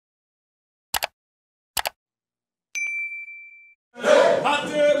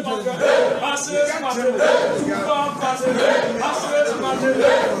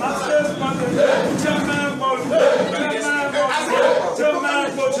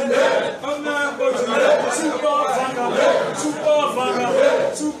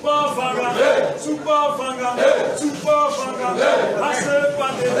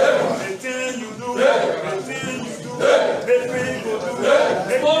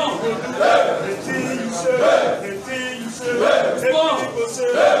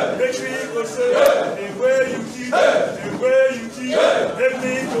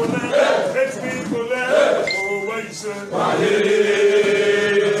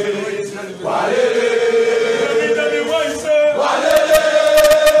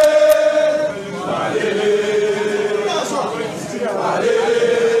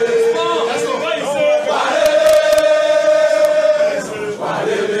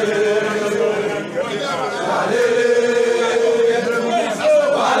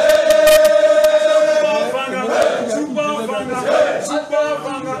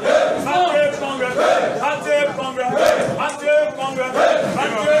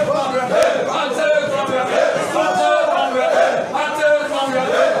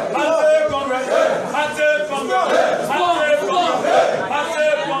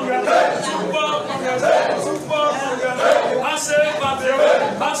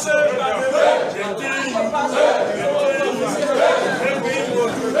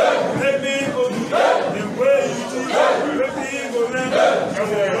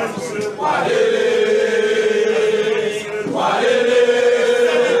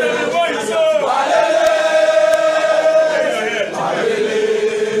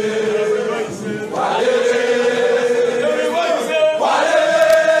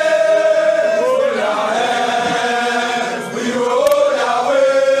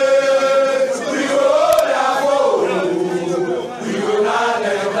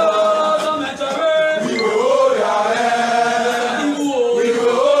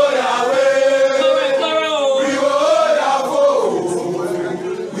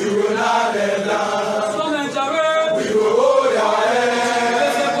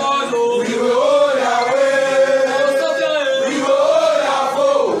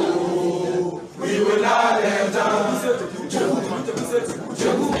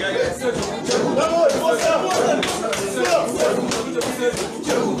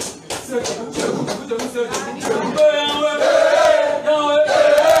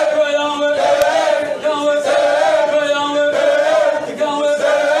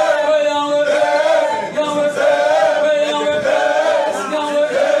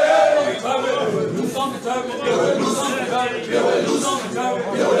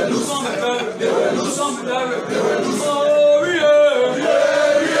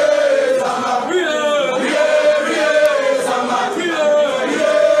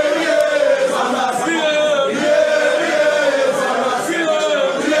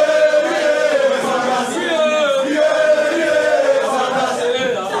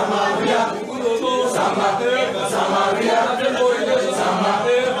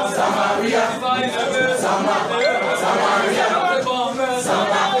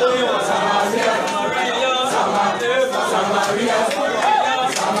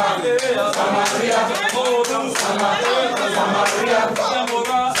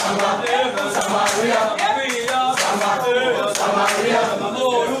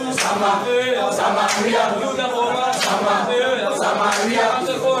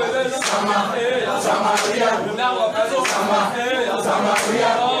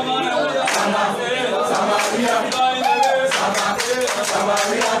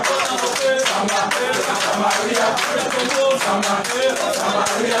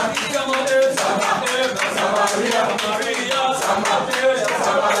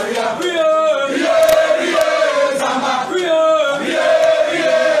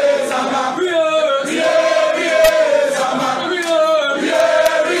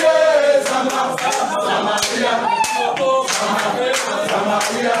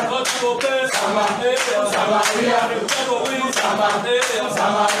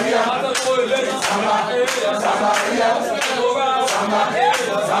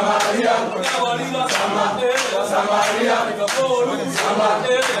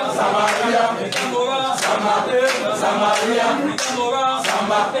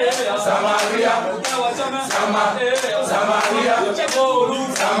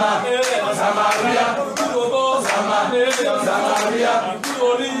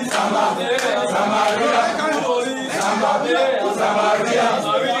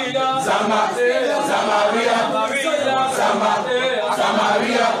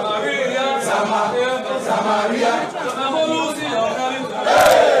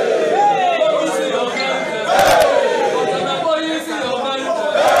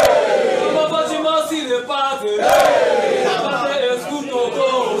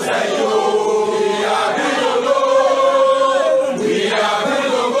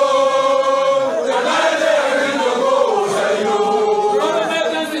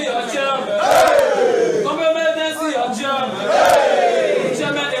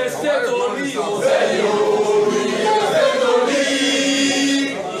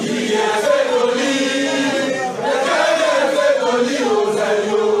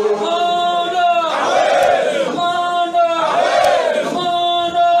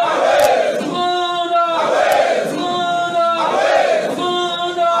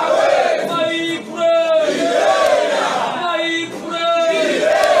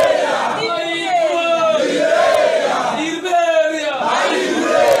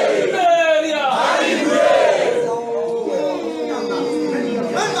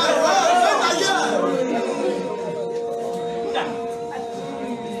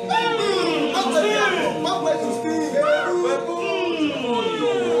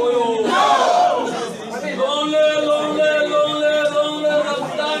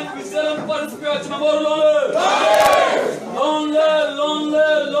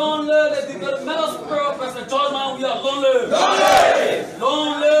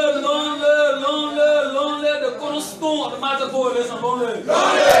School of the Master Coalition, long live.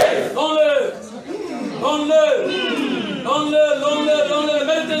 Long live. Long live. Long live. Long live. Long live. Long live.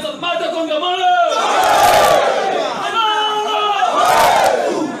 Militants of the Master Conga, long live.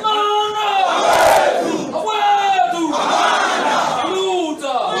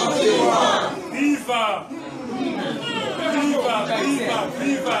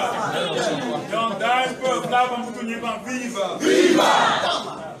 Viva! Viva!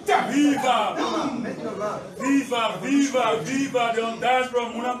 Viva! Viva! Viva! Viva! The diaspora,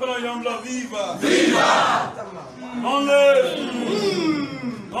 Munapana Youngla, viva! Viva! Long live!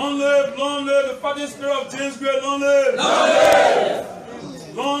 Long live! Long live! The fighting spirit of James Gray, long live!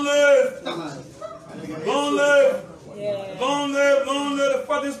 Long live! Long live! Long live! Long live! Long live! The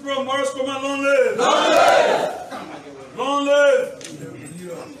fighting spirit of Morris Coleman, long live! Long live! Long live!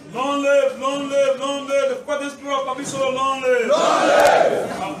 Long live, long live, long live, the fighting spirit of Papiso, long live. Long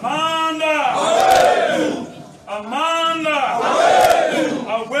live. Amanda. Amanda.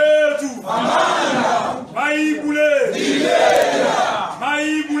 Awetu. Amanda. Maibule. Liberia.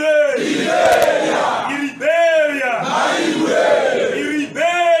 Maibule. Liberia. Liberia. Maibule.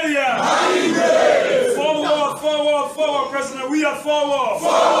 Liberia. Maibule. Forward, forward, forward, President. We are forward.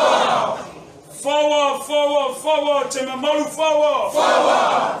 Forward. Forward, forward, forward, Chemamalu, forward.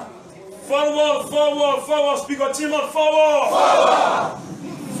 Forward. Forward, forward, forward, Speaker Timon, forward. Forward.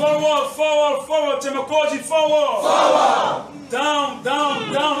 Forward, forward, forward, Temakoji, forward. Forward. Down,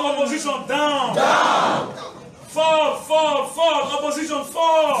 down, down, opposition, down. Down. Forward, forward, forward, opposition,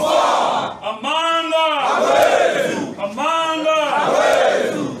 forward. Forward. Amanda. Awetu. Amanda.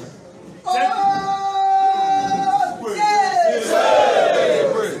 Awetu.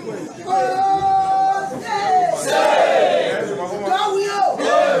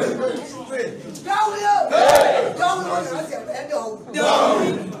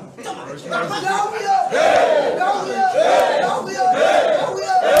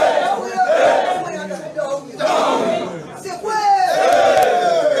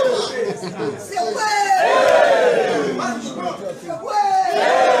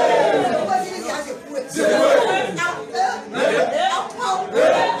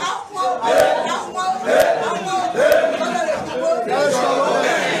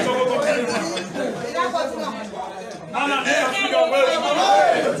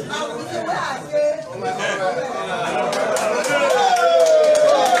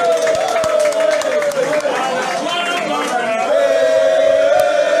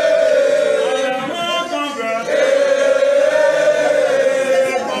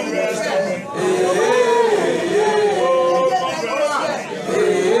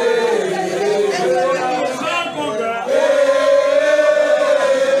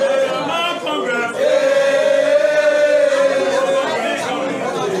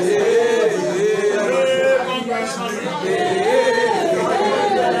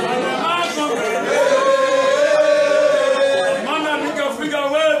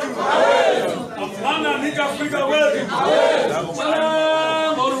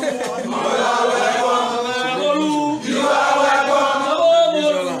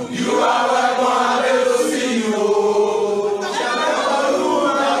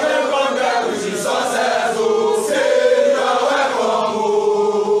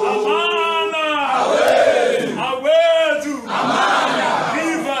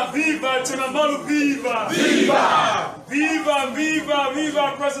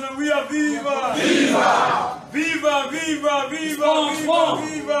 President, we are viva! Viva! Viva, viva, viva, viva,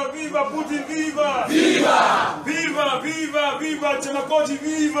 viva, viva, Putin, viva! Viva! Viva, viva, viva, Temakoji,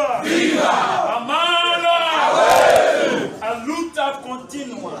 viva! Viva! Amanda! A luta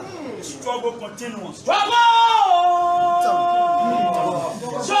continua. Struggle continua. Struggle!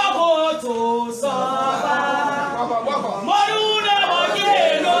 Struggle to survive. Maruna,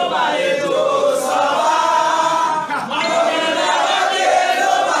 Mageno, Baeto, survive.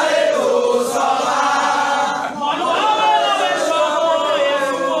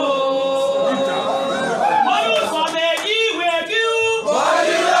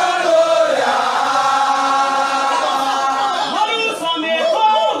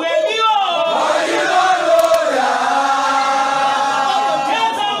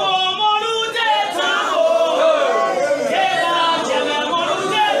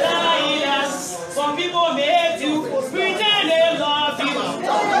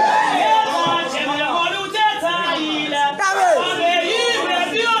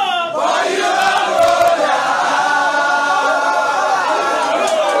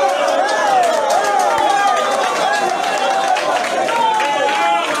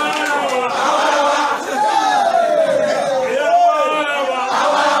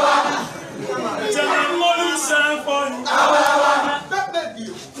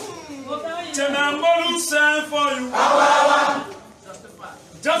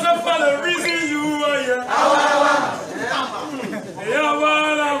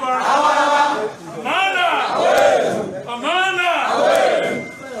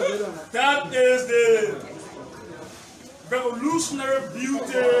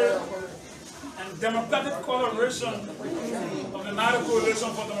 position of the National Coalition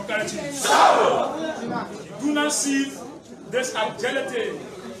for Democratic Change. You do not see this agility,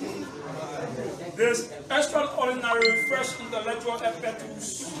 this extraordinary fresh intellectual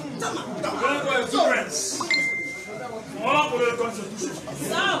impetus, political exuberance from all political institutions.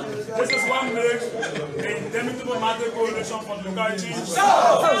 This is what makes the indomitable National Coalition for Democratic Change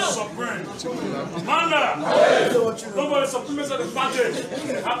supreme. Amanda, nobody supremacy of the party,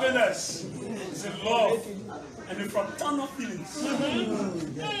 happiness is in love and the fraternal feelings.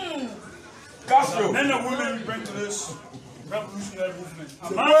 Men and women we bring to this revolutionary movement.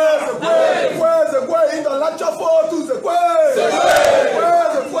 Where's the intellectual photo? The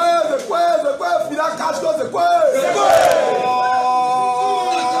Fidel Castro, the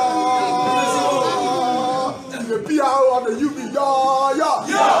PRO of the UB,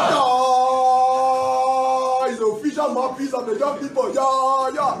 he's the official mouthpiece of the young people,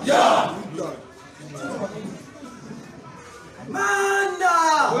 Amanda!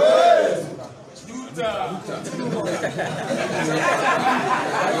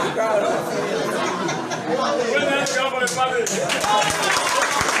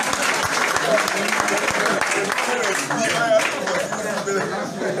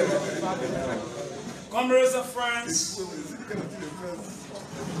 Comrades and friends,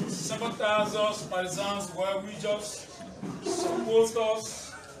 sympathizers, partisans, well-wishers,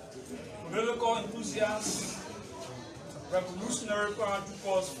 supporters, political enthusiasts, revolutionary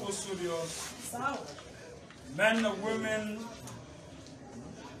paratroopers, force soldiers, men and women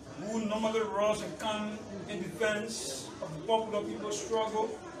who normally rush and come in defense of the popular people's struggle,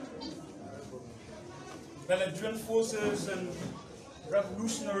 belligerent forces and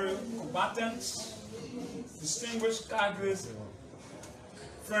revolutionary combatants, distinguished cadres,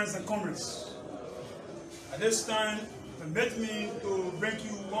 friends and comrades. At this time, permit me to bring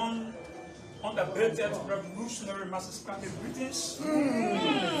you one unabated revolutionary massacrated greetings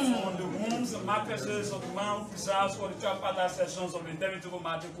from the wombs and mattresses of the man who presides for the tripartite sessions of the Indomitable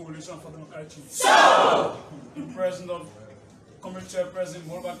National Coalition for Democratic Change. In presence of Comrade Chairperson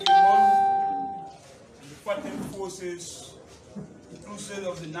Bomi, the fighting forces, inclusive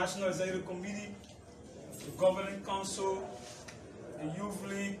of the National Executive Committee, the Governing Council, the Youth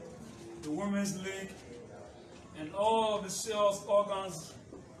League, the Women's League, and all of the sales organs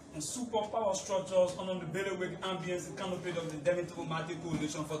and superpower structures under the bailiwick ambience and canopy of the Indomitable National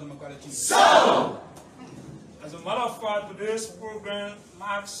Coalition for Democratic Change. As a matter of fact, today's program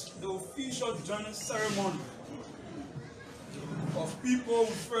marks the official joining ceremony of people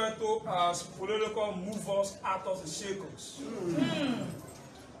referred to as political movers, actors, and shakers.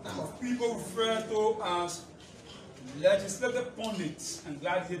 Of people referred to as legislative pundits and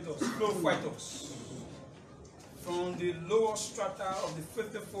gladiators, flow fighters, from the lower strata of the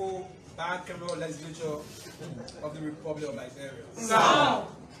 54 bicameral legislature of the Republic of Liberia.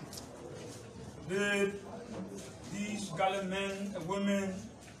 These gallant men and women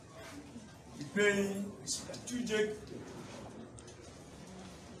paying strategic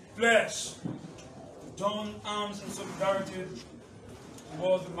pledge to join arms and solidarity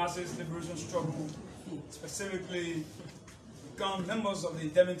towards the masses liberation struggle, specifically become members of the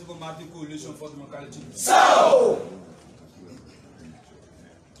Indomitable National Coalition for Democratic Change.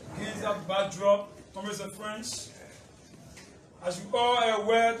 Against that backdrop, comrades and friends, as you all are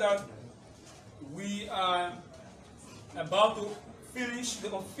aware that we are about to finish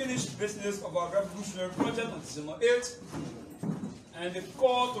the unfinished business of our revolutionary project on December 8th, and the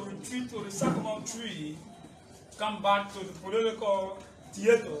call to retreat to the sycamore tree, come back to the political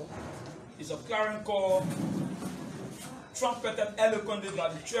theater, is a clarion call trumpeted eloquently by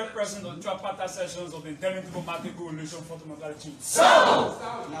the chairperson of the tripartite sessions of the Indomitable National Coalition for Democratic Change.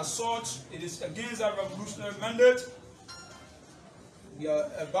 And as such, it is against our revolutionary mandate. We are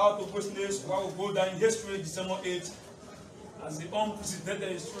about to witness what will go down in history December 8th as the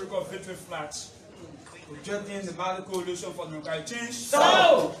unprecedented historical victory flags, projecting the National Coalition for Democratic Change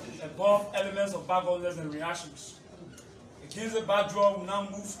above elements of backwardness and reactions. Against the backdrop, we now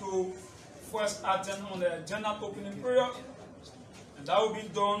move to first item on the agenda opening prayer, and that will be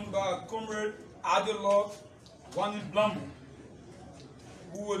done by Comrade Adelot Wani Blambo,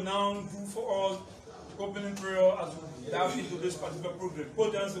 who will now do for us opening prayer as we dive into this particular program.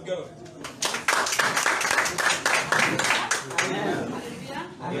 Put your hands together. Amen.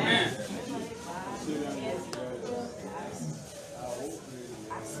 Amen.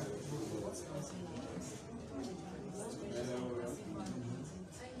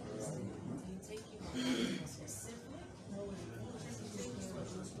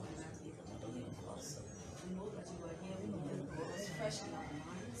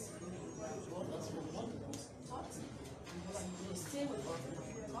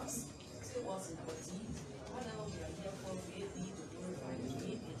 us in our deeds. Whatever we are here for, may it be to glorify your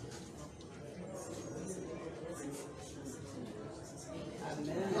name and to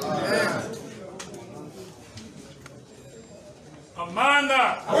Amanda,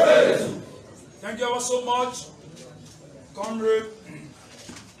 thank you ever so much, Comrade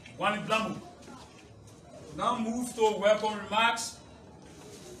Wani Blambu. Now move to welcome remarks.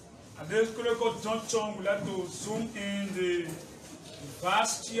 At this critical junction, we'd like to zoom in the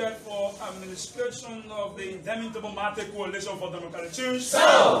Vice Chair for Administration of the Indomitable Matter Coalition for Democratic Change.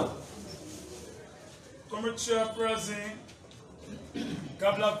 Comrade Chairperson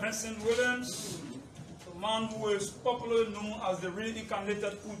Gabla Vincent Williams, the man who is popularly known as the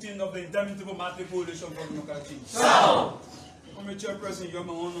reincarnated Putin of the Indomitable Matter Coalition for Democratic Change. Comrade Chairperson, you have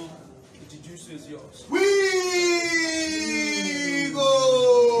my honor. Introduce is yours. We go!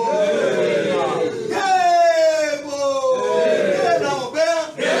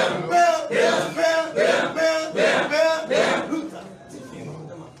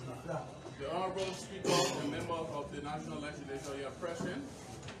 The Honorable Speaker and members of the National Legislature here present,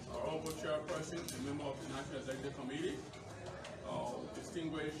 our Honorable Chairperson and member of the National Executive Committee,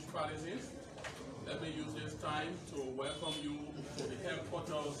 distinguished partisans, let me use this time to welcome you to the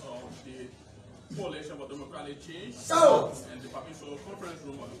headquarters of the Coalition for Democratic Change and the Papiso Conference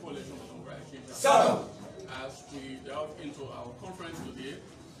Room of the Coalition for Democratic Change. As we delve into our conference today,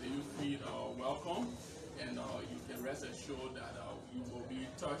 the youth feed are welcome, and you can rest assured that you will be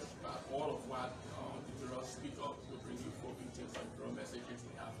touched by all of what the general speaker will bring you forth in terms of the messages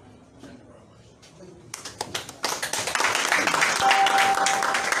we have for you. Thank you very much.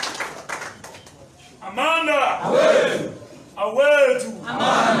 Amanda! Away to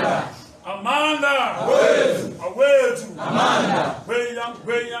Amanda! Amanda! Away to Amanda!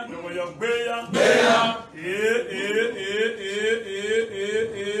 Beyan,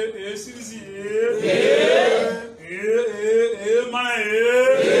 CDC,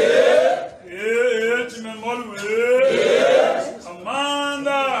 Amanda!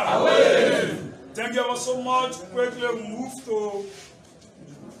 Thank you so much. Quickly move to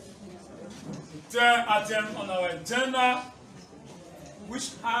 10 items on our agenda,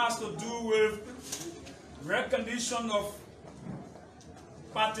 which has to do with recognition of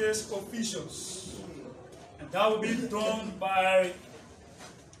parties officials. And that will be done by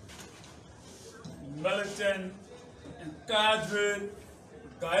militant and cadre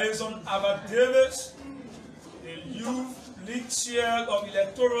Gaison Abba Davis, the youth league chair of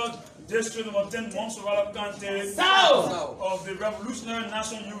electoral district number 10 Montserrat County of the Revolutionary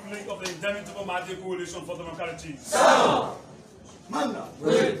National Youth League of the Indomitable Matter Coalition for Democratic Change. Manda,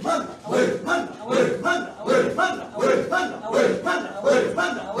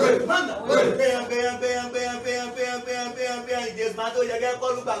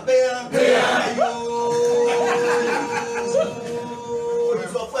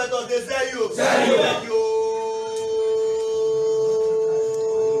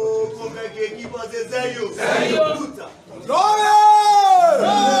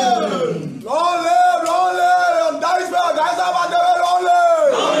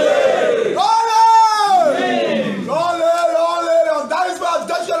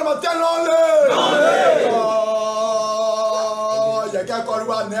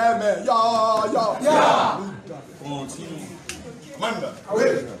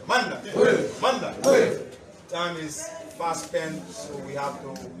 Time is fast spent, so we have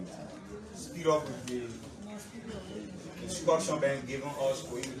to speed up with the instruction being given us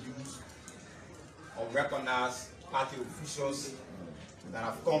to introduce or recognize party officials that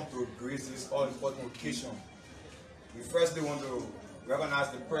have come to grace this all-important occasion. We firstly want to recognize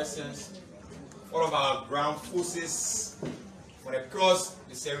the presence of all of our ground forces from across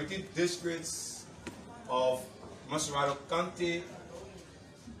the 17 districts of Montserrat County,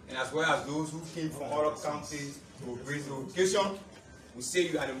 and as well as those who came from other counties to grace the occasion. We say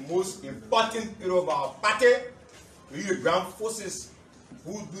you are the most important pillar of our party. We the ground forces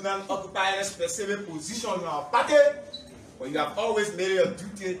who do not occupy a specific position in our party, but you have always made it your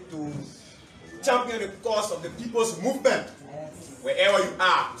duty to champion the cause of the people's movement. Wherever you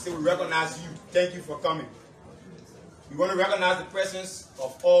are, we say we recognize you. Thank you for coming. We want to recognize the presence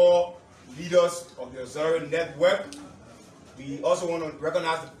of all leaders of the Auxiliary Network. We also want to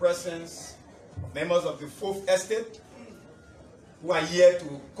recognize the presence of members of the 4th Estate who are here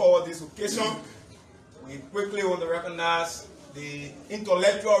to call this occasion. We quickly want to recognize the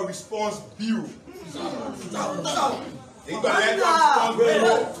Intellectual Response Bureau. The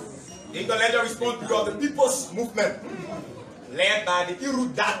Intellectual Response Bureau of the People's Movement, led by the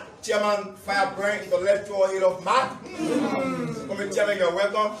Irudat Chairman, Firebrand Intellectual Head of Mark. Committee Chairman, you're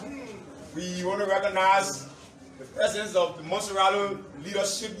welcome. We want to recognize the presence of the Monserrato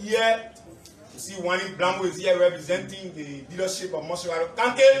leadership here. You see Wani Blanco is here representing the leadership of Monserrato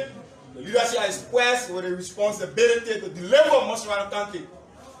County. The leadership has expressed with a responsibility to deliver Monserrato County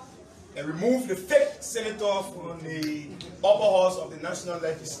and remove the fake senator from the upper house of the National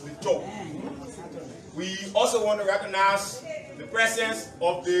Legislature. We also want to recognize the presence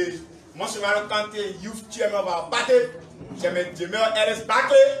of the Monserrato County Youth Chairman of our party, Chairman Jamel Ellis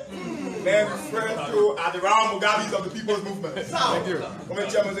Barkley, man referred to as the Round Mugabes of the People's Movement. Thank you. Come on,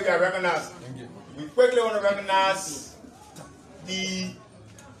 Chairman, so you recognize. We quickly want to recognize the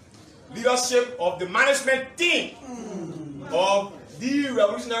leadership of the management team of the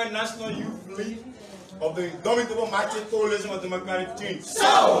Revolutionary National Youth League of the Indomitable Market Coalition of Democratic Change.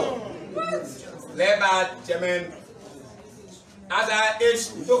 Led by Chairman Azar H.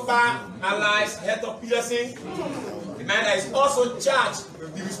 Topa, allies Hector Peterson, the man that is also charged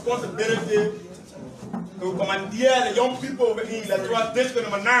with the responsibility to commandeer the young people over in Electoral District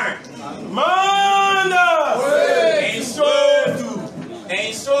number 9. And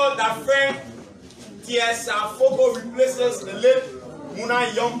ensure that friend T.S. Fogo replaces the late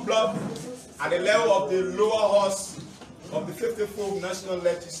Muna Youngblood at the level of the lower house of the 54th National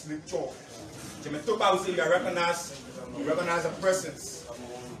Legislature. Chairman Topa will say you recognize the presence.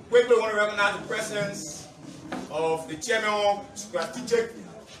 Quickly want to recognize the presence of the Chairman of Strategic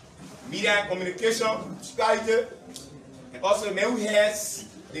Media and Communication Strategy, and also the man who heads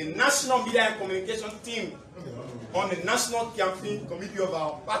the National Media and Communication team on the National Campaign Committee of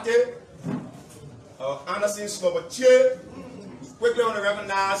our party, Anderson Sloboche. Quickly want to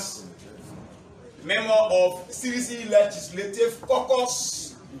recognize the member of CDC Legislative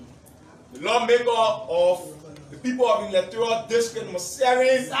Caucus, the lawmaker of the people of Electoral District number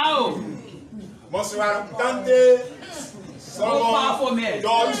 7, Monserrato County, Solomon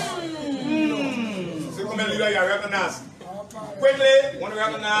Dodge. So come and leader, you are recognized. Quickly, want to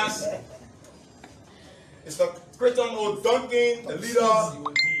recognize Mr. Creighton O. Duncan, the leader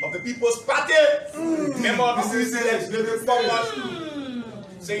of the People's Party, member of the CDC Legislative Caucus.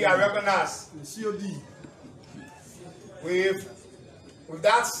 So you are recognized. With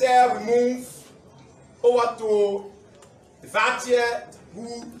that said, we move over to the Vice Chair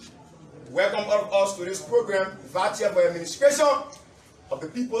who welcomed all of us to this program, the Vice Chair for Administration of the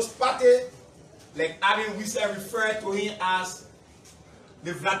People's Party, like Adam Wisa referred to him as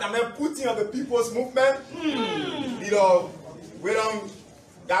the Vladimir Putin of the People's Movement. Leader William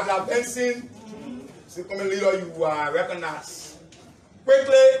Gabla Benson, so come leader, you are recognized.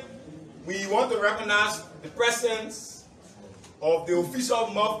 Quickly, we want to recognize the presence of the official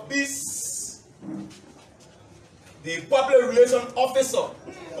mouthpiece, the public relations officer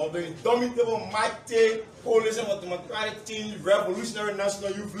of the Indomitable Mighty Coalition of Democratic Change Revolutionary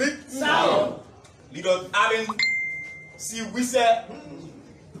National Youth League, Leader Allen C. Wisse,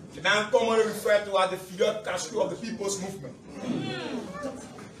 the man commonly referred to as the Fidel Castro of the People's Movement.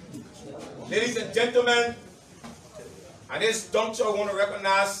 Ladies and gentlemen, at this juncture, I want to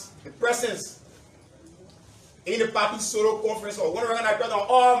recognize the presence in the party solo conference. I want to recognize on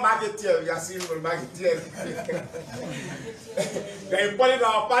all marketeers. You are seeing from marketeers. They are important to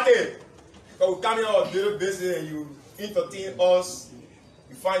our party. Because we come here on a daily basis and you entertain us.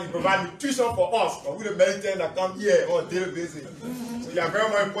 You provide nutrition for us. But we the militants that come here on a daily basis. So you are very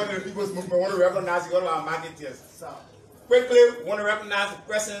much important to the People's Movement. I want to recognize all of our marketeers. Quickly, we want to recognize the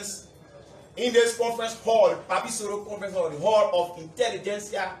presence in this conference hall, the Papi Soro Conference Hall, the Hall of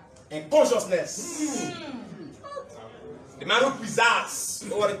Intelligentsia and Consciousness. The man who presides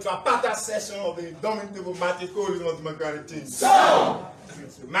over the tripartite session of the Indomitable Mighty Coalition of Democratic Change.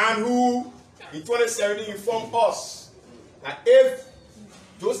 The man who, in 2017, informed us that if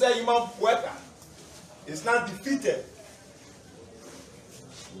Jose Iman Puerta is not defeated,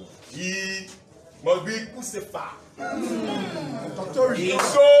 he must be crucified. He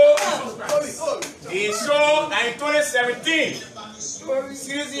showed that in 2017,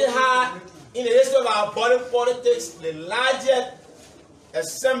 CDC had, in the history of our body politics, the largest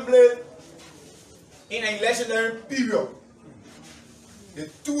assembly in an electionary period. The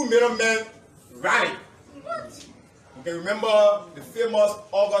 2 million men rally. You can remember the famous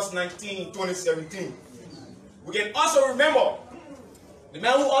August 19, 2017. We can also remember the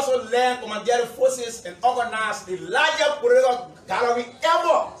man who also led commandeered forces and organized the largest political gathering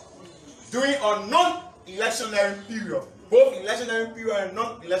ever during a non-electionary period. Both electionary period and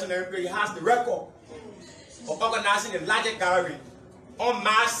non-electionary period, he has the record of organizing the largest gathering on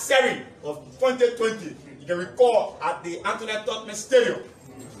March 7 of 2020. You can recall at the Antoinette Tubman Stadium.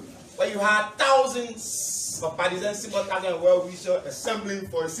 where you had thousands of partisans, sympathizers, and well-wishers assembling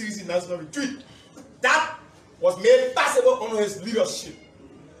for a CDC national retreat. That was made possible under his leadership.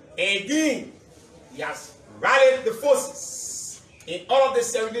 Again, he has rallied the forces in all of the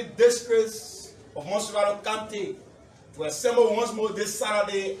 70 districts of Montserrat County to assemble once more this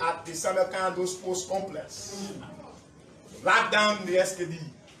Saturday at the Samarkand Sports Complex. Lock down the SKD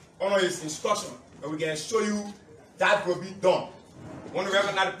under his instruction, and we can show you that will be done. We want to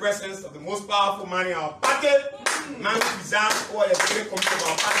recognize the presence of the most powerful man in our party, man who deserves all the great committee of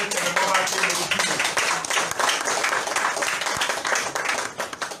our party and the mobile team of the people.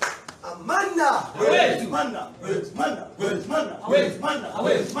 Amanda! Wait, Amanda! Wait, Amanda! Wait, Amanda! Wait, Amanda!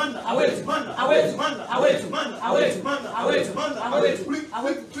 Wait, Amanda! Wait, Amanda! Wait, Amanda! Wait, Amanda! Wait, Amanda! Wait, Amanda! Wait,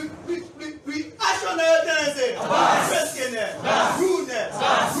 action tendency! Freshness! Rudeness!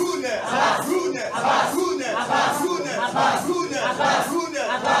 Rudeness! Rudeness! Rudeness! Rudeness! Rudeness!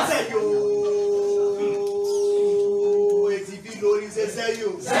 Say yo! ATV Lori say yo!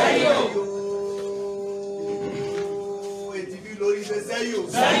 Say yo! ATV Lori say yo!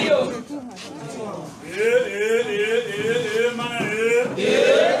 Say yo!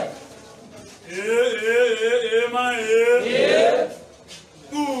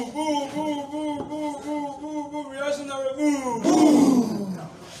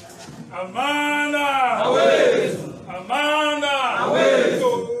 Amanda! Amanda! So,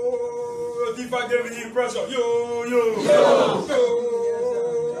 if I give you pressure, yo!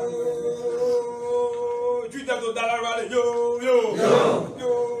 Treat them to dollar rally, yo!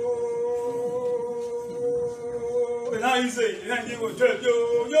 And how you say, and how you go,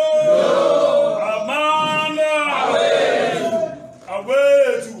 yo! Amanda!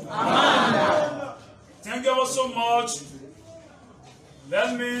 Away to Amanda! Thank you all so much.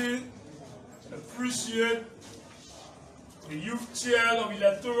 Let me appreciate the youth chair of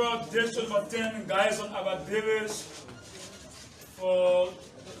electoral district for 10 guys on Abba Davis for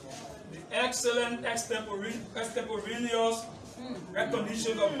the excellent extemporaneous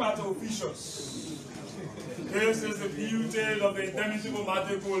recognition of party officials. This is the beauty of the Indomitable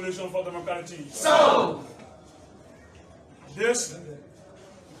Party Coalition for Democratic Change. So, this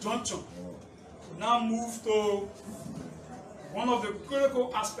juncture now move to one of the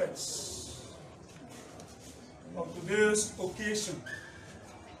critical aspects of today's occasion.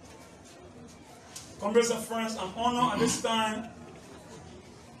 Comrades and friends, I'm honored at this time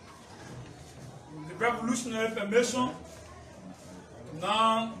with the revolutionary permission to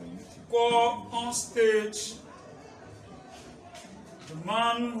now call on stage the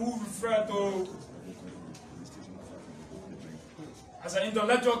man who referred to as an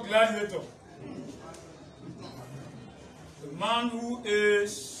intellectual gladiator. The man who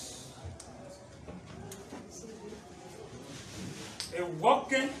is a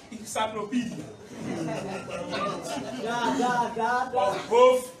walking encyclopedia of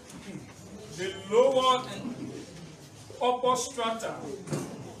both the lower and upper strata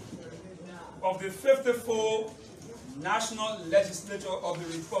of the 54th National Legislature of the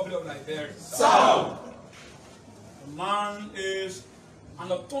Republic of Liberia. So, the man is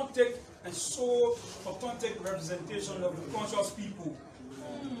an authentic and so authentic representation of the conscious people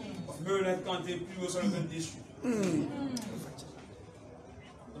of Maryland County, Pure District.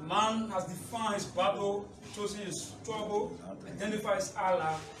 The man has defined his battle, chosen his struggle, identified his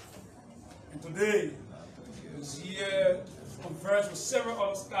ally, and today he is here to converge with several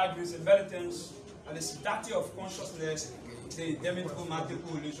other cadres and militants at the statue of consciousness, the Indomitable Party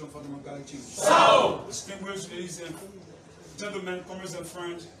Coalition for Democratic Change. So, distinguished ladies and gentlemen, comrades and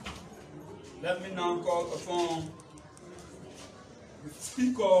friends, let me now call upon the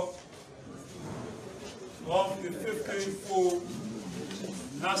Speaker of the 54th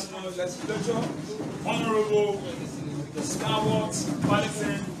National Legislature, Honorable Stalwart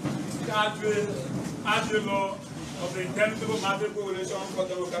Paddington Cadre Adjilo of the Indomitable Party Coalition for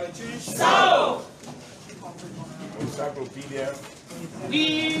Democratic Change. So, encyclopedia.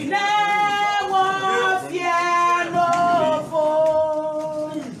 We never fear no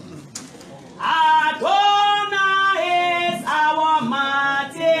foe. Adonai is our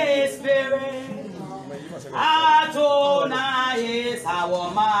mighty spirit. Adonai is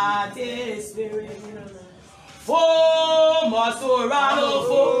our mighty spirit. Fo Masoralo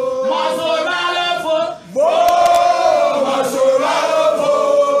fo, Masoralo fo, fo Masoralo fo,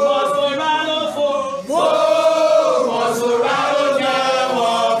 Masoralo fo, fo Masoralo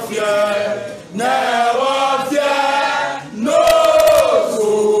never fear, never fear, no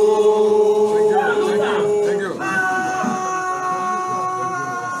foe. Thank you.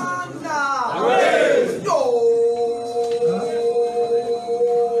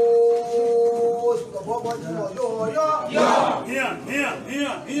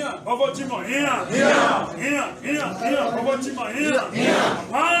 Poverty-man,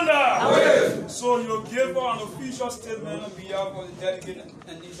 So you give her an official statement on behalf of the delegate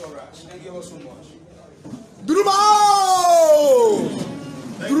and these all right. Thank you all so much. Durumao,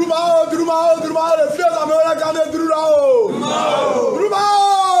 le fiel américain de Durumao,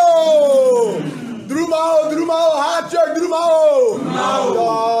 hard check, Durumao.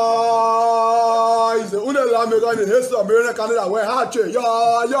 He's the only American in history of American that wear hard check. He's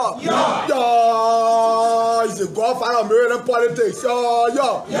the godfather of American politics.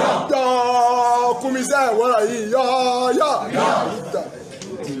 Commissaire, what are you?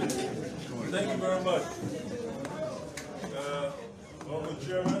 Thank you very much. Honorable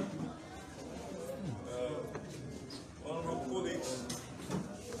Chairman, honorable colleagues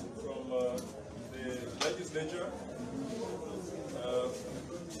from the legislature,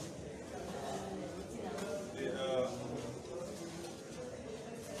 the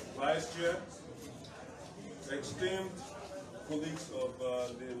Vice Chair, esteemed colleagues of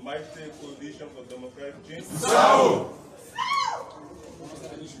the Mighty Coalition for Democratic Change,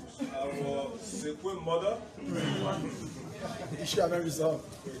 our Sekwe mother,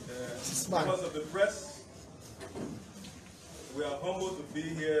 members of the press, we are humbled to be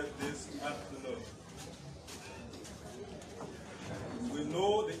here this afternoon. We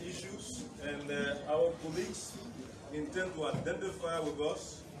know the issues and our colleagues intend to identify with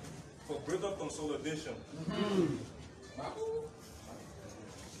us for greater consolidation.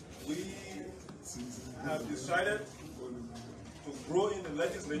 We have decided to grow in the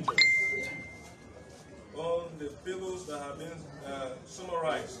legislature on the pillars that have been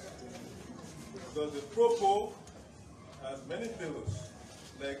summarized. Because the propo has many pillars.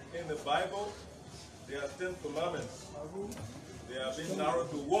 Like in the Bible, there are 10 commandments. They have been narrowed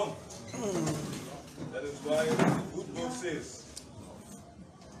to one. That is why the good book says,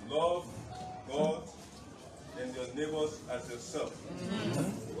 love God and your neighbors as yourself.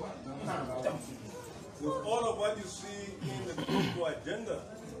 With all of what you see in the propo agenda,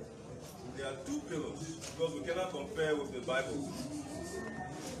 there are 2 pillars, because we cannot compare with the Bible.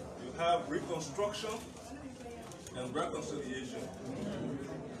 You have reconstruction and reconciliation.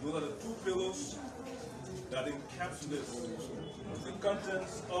 Those are the 2 pillars that encapsulate the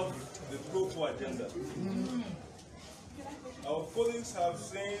contents of the propo agenda. Our colleagues have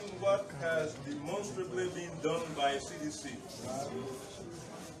seen what has demonstrably been done by CDC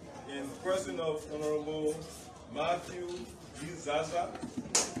in person of Honorable Matthew Rep.Zayzay,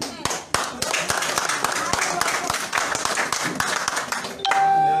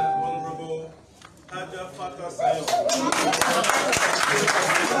 and Honorable Sinoe.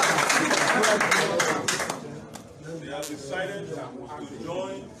 They have decided to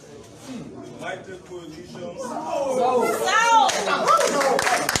join the Mighty Coalition.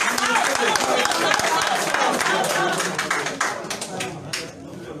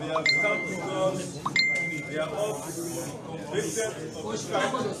 And they have come because they are all convicted of the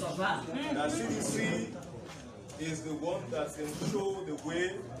fact that CDC is the one that can show the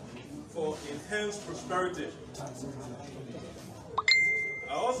way for enhanced prosperity.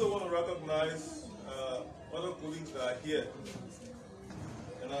 I also want to recognize other colleagues that are here.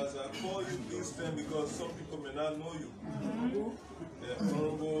 And as I call you, please stand because some people may not know you. The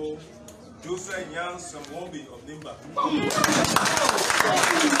Honorable Joseph Yan Samwombi of Nimba.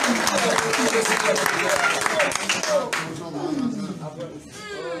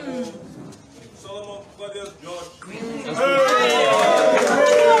 Solomon Claudius George.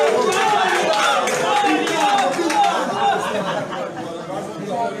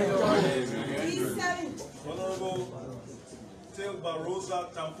 Honorable Tail Barosa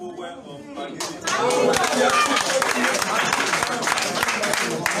Tampowe of Bagini.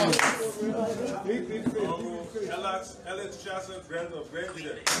 Honorable Alex Chassa Grant of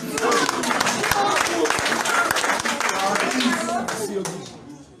Grandville.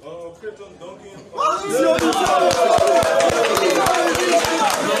 Honorable Creighton Duncan of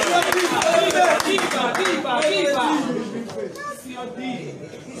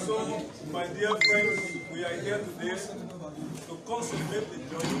So, my dear friends, we are here today to consummate the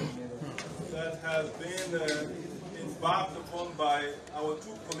journey that has been embarked upon by our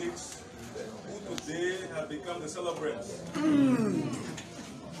 2 colleagues who today have become the celebrants.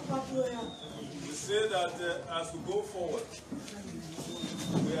 We say that as we go forward,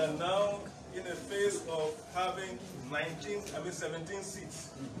 we are now in a phase of having 17 seats.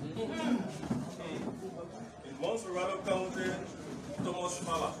 In Montserrat County, Thomas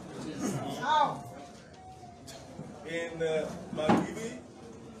Fala. In Magribi,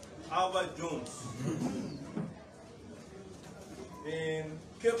 Albert Jones. In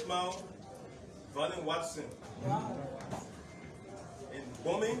Cape Mount, Vernon Watson. In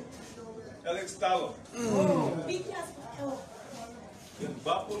Bomi, Alex Talon. In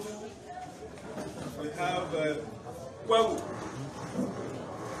Bapolu, we have Kwewu.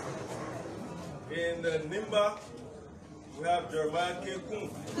 In Nimba, we have Jeremiah K. Kun.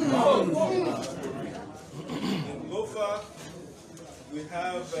 In Lofa, we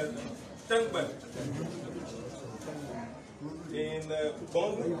have Tengben. In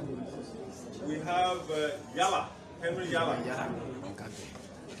Bongo, we have Yala, Henry Yala.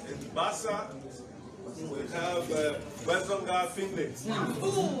 In Bassa, we have Westonga Finley.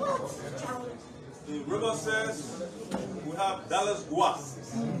 In Riverside, we have Dallas Gua.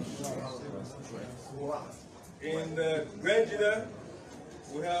 In Grandida,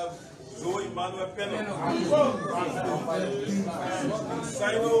 we have Zoe Manuel Peno. In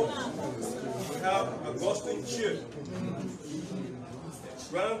Sinoe, we have Augustine Chip.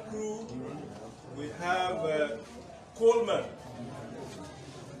 Grand Crew, we have Coleman.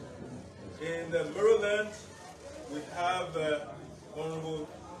 In Maryland, we have Honorable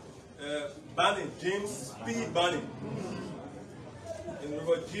Banning, James P. Banning. In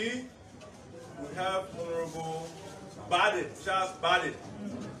River G, we have Honorable Badit, Charles Badit.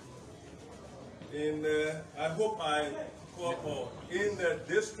 In, I hope I call, in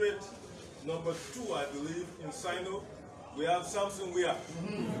District number 2, I believe, in Sinoe, we have Samson Weah.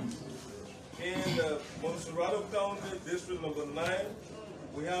 In Montserrado County, District number 9,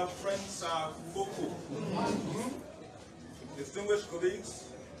 we have Frank Safoko. Distinguished colleagues,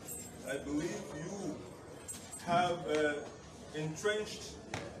 I believe you have entrenched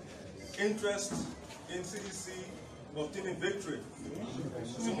interest in CDC obtaining victory.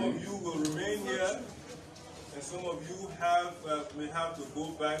 Some of you will remain here, and some of you may have to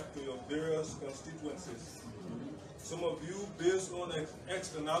go back to your various constituencies. Some of you, based on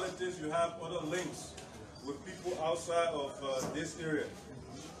externalities, you have other links with people outside of this area.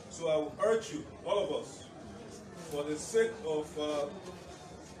 So I will urge you, all of us, for the sake of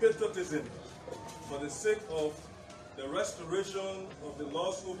patriotism, for the sake of the restoration of the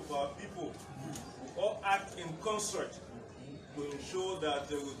lost hope of our people, we all act in concert to ensure that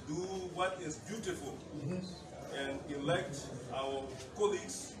they will do what is beautiful and elect our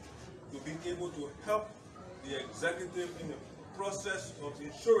colleagues to be able to help the executive in the process of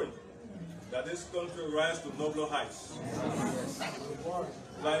ensuring that this country rise to nobler heights.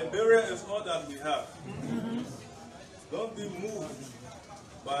 Liberia is all that we have. Don't be moved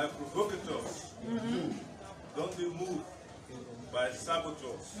by provocateurs. Don't be moved by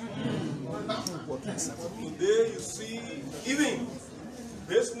saboteurs. Today you see, even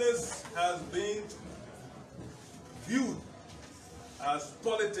business has been viewed as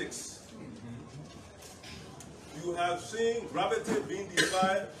politics. You have seen gravity being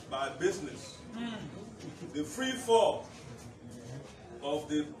defied by business. The free fall of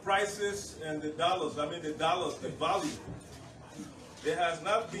the prices and the dollars, the value. There has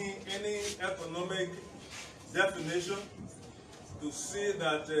not been any economic definition to say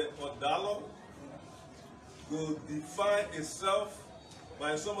that a dollar will define itself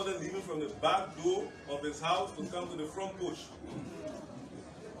by somebody leaving from the back door of his house to come to the front porch.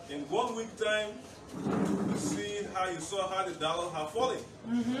 In 1 week time, you see how you saw how the dollar have fallen.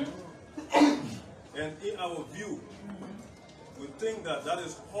 And in our view, we think that that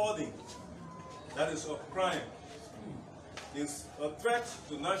is hoarding, that is a crime. It's a threat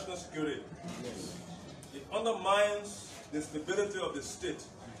to national security. It undermines the stability of the state.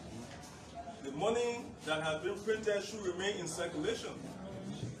 The money that has been printed should remain in circulation.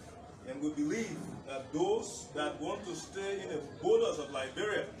 And we believe that those that want to stay in the borders of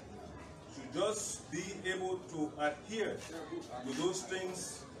Liberia should just be able to adhere to those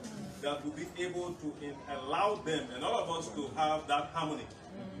things that will be able to allow them and all of us to have that harmony,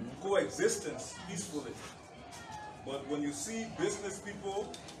 coexistence peacefully. But when you see business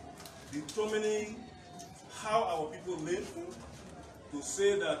people determining how our people live, to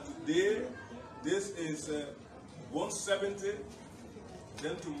say that today this is 170,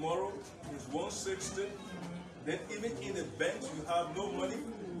 then tomorrow is 160, then even in the banks you have no money,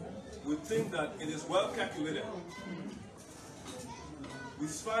 we think that it is well calculated. We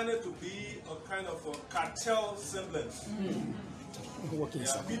find it to be a kind of a cartel semblance. There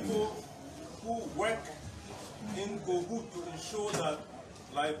are people who work in Gohu to ensure that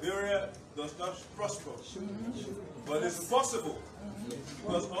Liberia does not prosper. But it's possible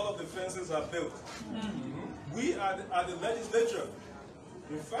because all of the fences are built. We are the legislature.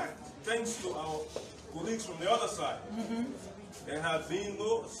 In fact, thanks to our colleagues from the other side, there has been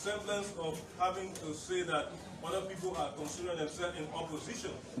no semblance of having to say that other people are considering themselves in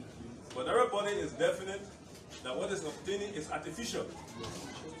opposition. But everybody is definite that what is obtaining is artificial.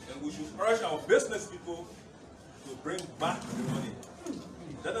 And we should urge our business people to bring back the money.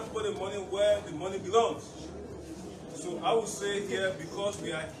 Let them put the money where the money belongs. So I would say here, because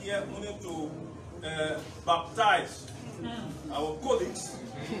we are here only to baptize our colleagues,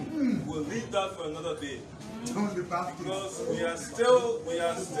 we'll leave that for another day. Because we are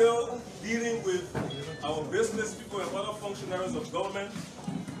still dealing with our business people and other functionaries of government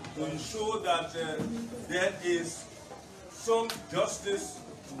to ensure that there is some justice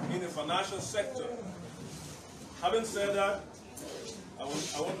in the financial sector. Having said that, I want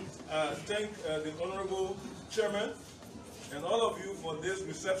to thank the Honorable Chairman and all of you for this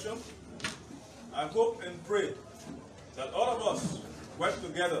reception. I hope and pray that all of us work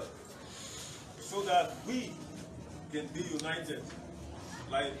together so that we can be united.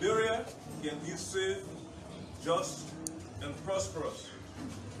 Liberia can be safe, just, and prosperous.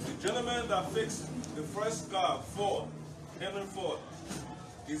 The gentleman that fixed the first car, Ford, Henry Ford,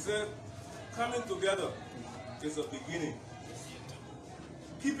 he said, coming together is a beginning.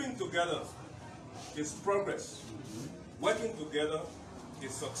 Keeping together is progress. Working together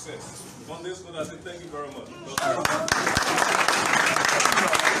is success. On this note, I say thank you very much.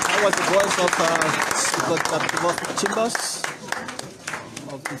 That was the voice of Chambers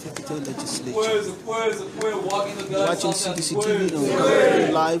of the 52nd Legislature. Watching CDC TV and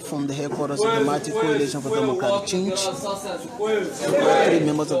we're live from the headquarters of the Mighty Coalition for Democratic Change. 3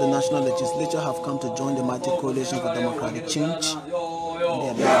 members of the National Legislature have come to join the Mighty Coalition for Democratic Change. They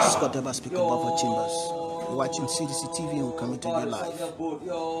are being escorted by Speaker Buffer Chambers. You're watching CDC TV and we're coming to you live.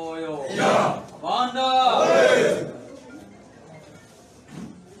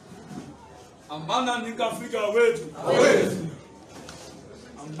 Amana nika Afrika wetu.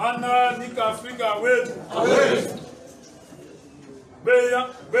 Amana nika Afrika wetu. Beya.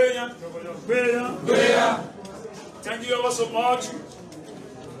 Thank you all so much.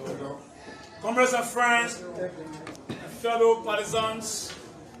 Comrades and friends, fellow partisans.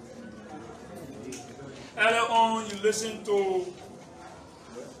 Earlier on, you listened to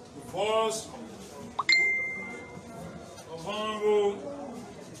the voice of Honorable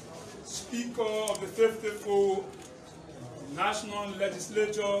Speaker of the 54th National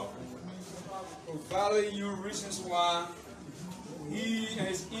Legislature, providing you reasons why he and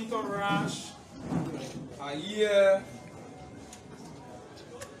his entourage are here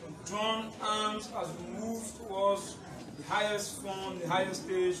to join arms as we move towards the highest form, the highest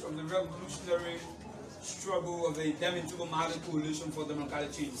stage of the revolutionary struggle of the Demitugo Mali Coalition for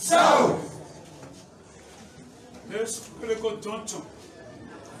Democratic Change. So, this critical juncture,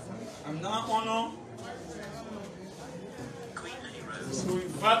 I'm now honored to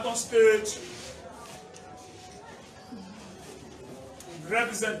invite on stage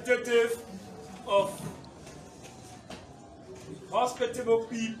representative of the hospitable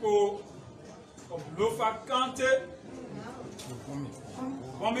people of Lofa County,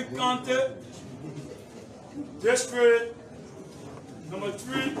 Bomi County, District number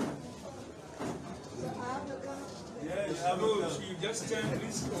 3. Yeah, you have it. You just stand,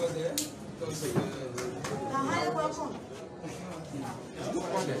 please, over there.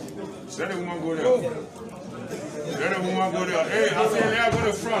 Let the woman go there. Let the woman go there. Hey, I said, I'll go to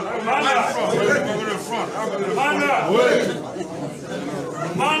the front. I'll go to the front. I'll go to the front.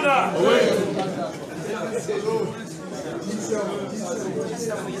 Amanda!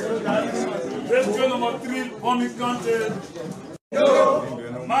 District number 3, Bomi County.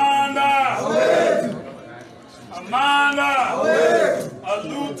 Amanda!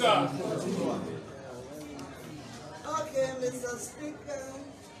 Aluta! Okay, Mr. Speaker,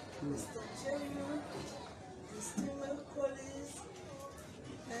 Mr. Chairman, distinguished colleagues,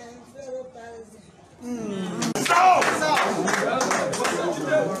 and fellow partisans.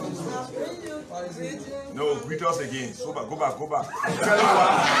 No, greet us again. Go back. Go back. Go back.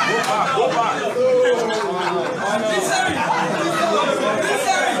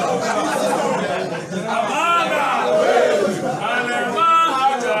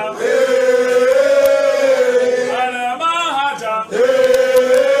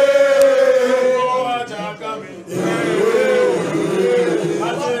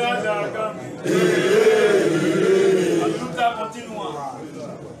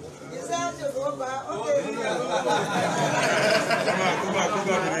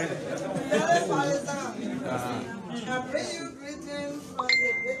 I bring you greetings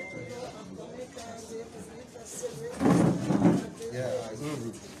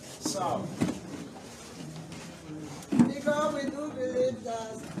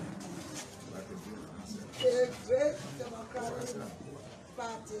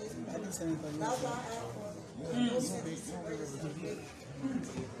That's why I call it.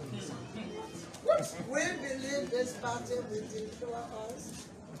 We believe this party will deliver us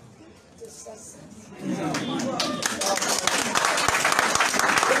to success.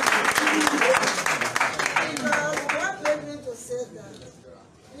 Because what made me to say that?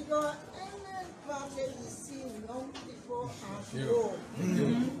 Because any party you see young people are grown.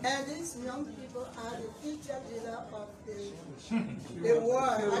 And these young people are the future leader of the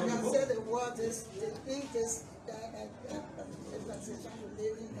world. I can say the world is the thing is the position we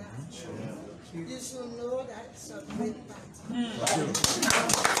live in now. You should know that it's a great party.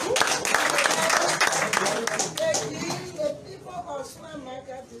 The people of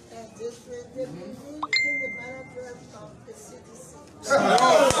Swamaka district, they believe in the benefit of the CDC.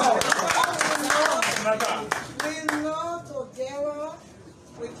 We know together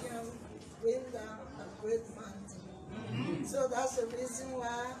we can bring down a great mountain. So that's the reason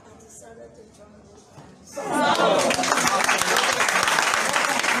why I decided to join this party.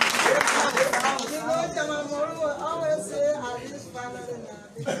 You know, Jamamoro will always say, I just finally now.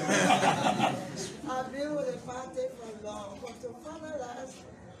 I've been with the party for long, but to finalize,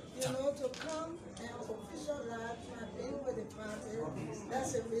 you know, to come and officialize, I've been with the party.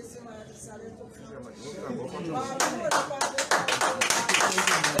 That's the reason why I decided to come. I've been with the party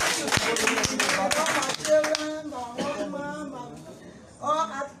my children, my husband, I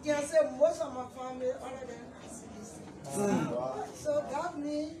can say most of my family, other than CDC. So got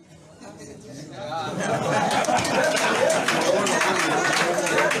me. We've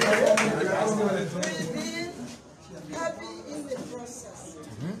been happy in the process.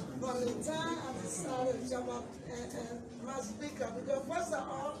 From the time I decided to jump up and my speaker, because first of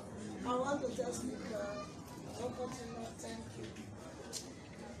all, I want to tell speaker, thank you.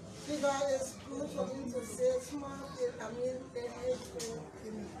 Because it's good for him to say small, the age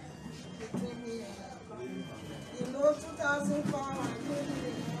between me and you know, 2005, I came in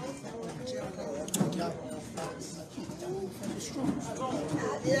the house, I was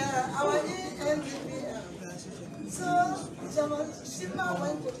yeah, I was in NDBL. So, Shima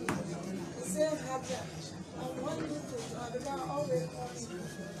went to me and said, I want you to join, because I always want you.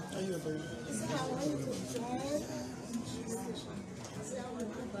 He said, I want you to join. I said, I want you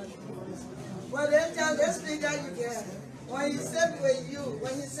to join. Well, then tell this speaker you get. When he said with you,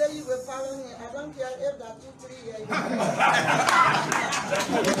 when he said you were following him, I don't care if that 2-3 years.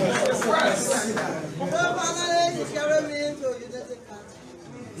 So finally, he carried me into Unity Country.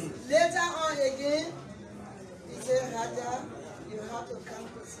 Later on again, he said, Raja, you have to come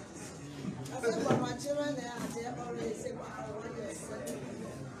to CDC. I said, but my children there are there already. He said, but I want your son.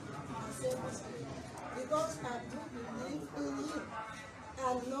 I said, because I do believe in you. I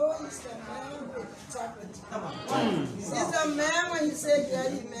know he's the man with integrity. He's the man when he said yeah,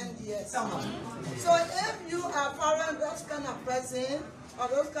 he meant yes. So if you are following those kind of person or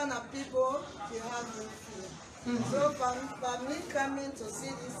those kind of people, you have no fear. So for me coming to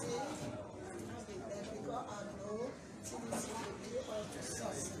CDC, because I know CDC will be all to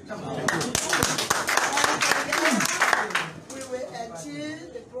success. We will achieve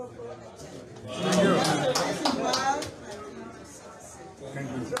the proper agenda. That's the reason why I came to CDC.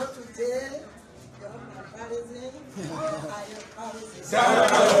 So today, you're my partisan, I am partisan.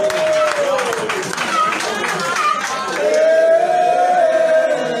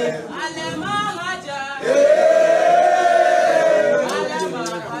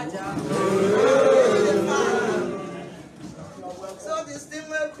 So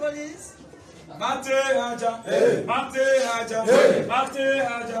distinguished colleagues, Mate Haja, Mate Haja, Mate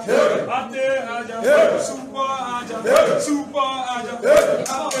Haja, Mate Haja, Super Haja, Super Haja,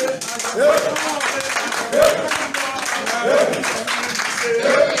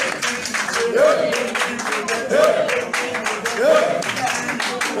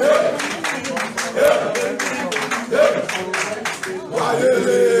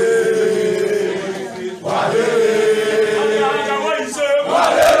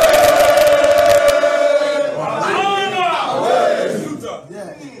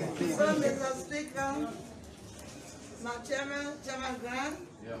 Chairman Grant,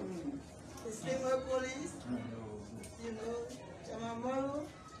 distinguished police, you know, Chairman Moro.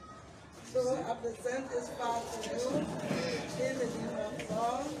 So I present this part to you in the name of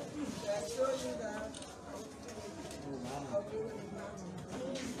God that shows you that I'll do it in that.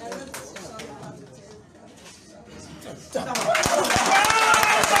 And this is something about to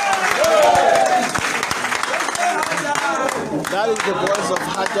That is the voice of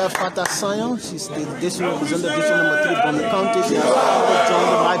Haja Siryon. She's the district representative, district number 3, Bomi County. She has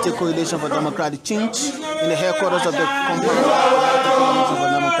joined the Mighty Coalition for Democratic Change in the headquarters of the Coalition for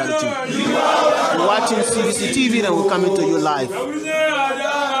Democratic watching CDC TV, and we're coming to you live.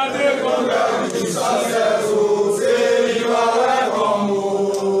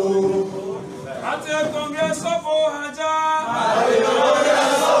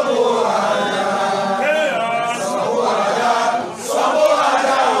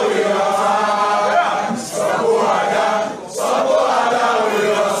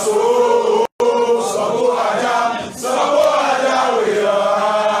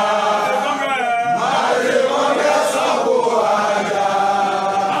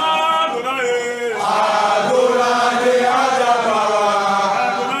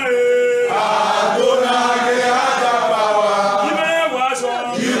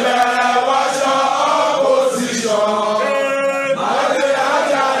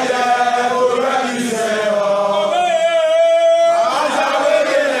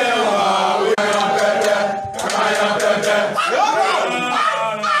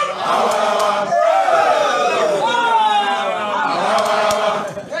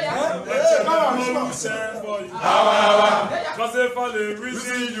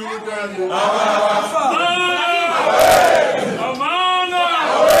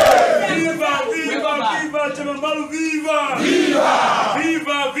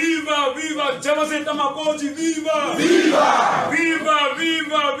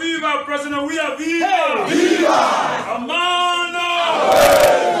 Viva, President, we are viva! Viva! Amana!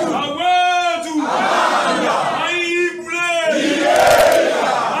 Awetu! Aible!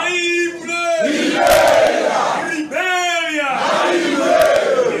 Aible! Liberia!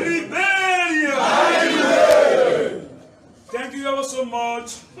 Liberia! Thank you ever so much.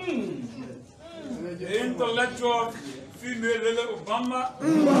 The intellectual female Lele Obama,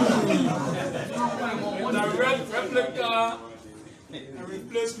 a direct replica and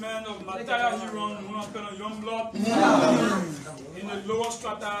replacement of Mataya Hiron, Youngblood, in the lower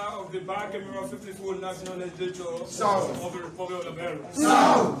strata of the bicameral 54 National Legislature of the Republic of Liberia.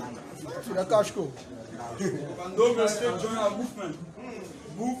 And those state join our movement,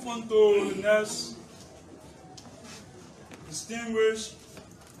 move on to the next distinguished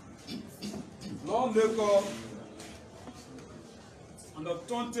lawmaker and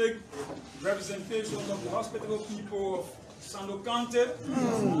authentic representation of the hospitable people of Sinoe County.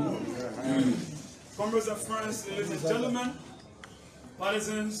 Comrades and friends, ladies and gentlemen,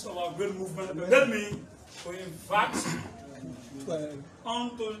 partisans of our great movement, let me invite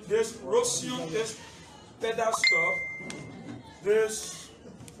onto this Russian, this pedestal, this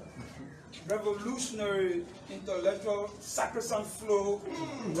revolutionary intellectual sacrosanct flow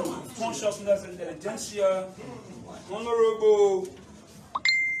of consciousness and intelligentsia, Honorable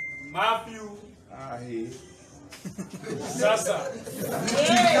Matthew Zaza.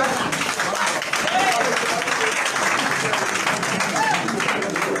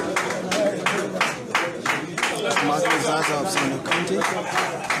 Matthew Zaza of Sinoe County.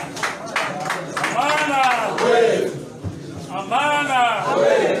 Amana! Amana!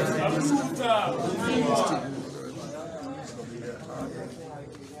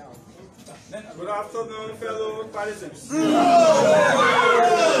 Good afternoon, fellow partisans.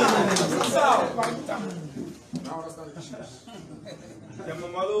 The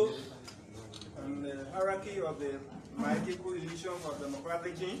model and the hierarchy of the mighty coalition for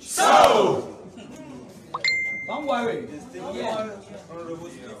democratic change. Don't worry. Honorable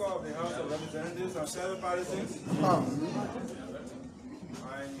Speaker of the House of Representatives and fellow partisans.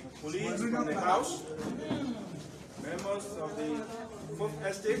 My colleagues from the House, members of the Fourth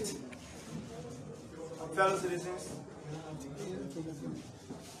Estate, fellow citizens,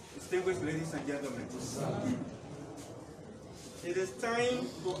 distinguished ladies and gentlemen. It is time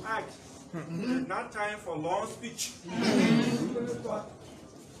to act. It is not time for long speech.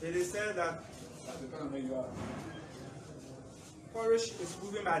 It is said that courage is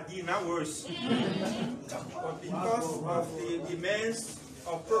moving by deed, not words. But because of the demands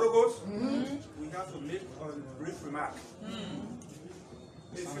of protocols, we have to make a brief remark.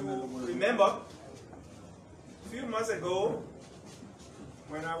 If you remember, a few months ago,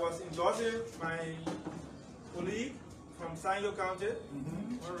 when I was endorsing my colleague from Sinoe County,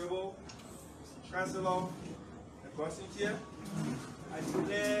 Honorable Councillor Chair, I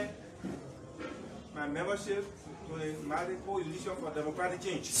declared my membership to the Mighty Coalition for Democratic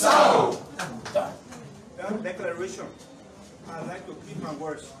Change. That declaration, I'd like to keep my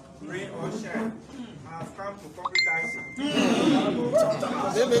words, rain or shine. I have come to concretize it.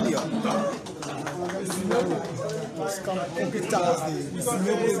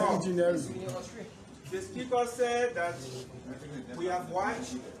 The speaker said that we have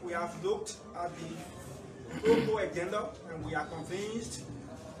watched, we have looked at the global agenda, and we are convinced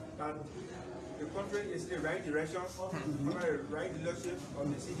that the country is in the right direction under the right leadership of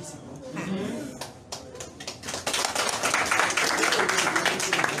the CDC.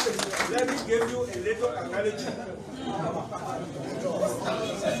 Let me give you a little analogy.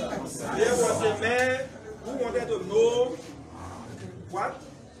 There was a man who wanted to know what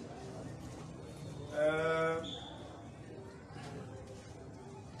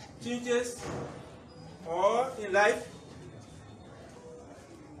changes or in life,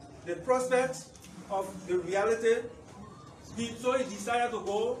 the prospects of the reality. So he decided to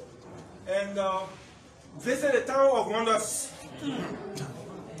go and visit the town of wonders.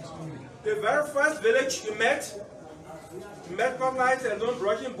 The very first village he met Cutlass alone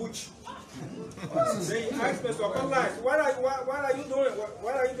brushing bush. Then he asked Mr. Cutlass, what are you doing?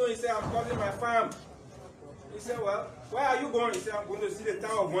 What are you doing? He said, I'm cutting my farm. He said, well, where are you going? He said, I'm going to see the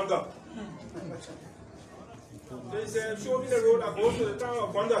town of wonder. So he said, show me the road that goes to the town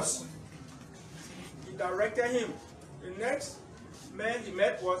of wonders. He directed him. The next man he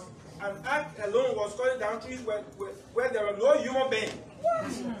met was an act alone was cutting down trees where there were no human being.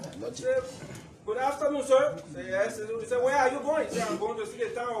 He said, good afternoon, sir. He said, yes. He said, where are you going? He said, I'm going to see the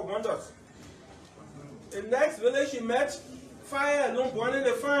town of wonders. The next village he met, fire alone burning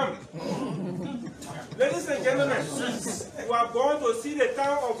the farm. Ladies and gentlemen, you are going to see the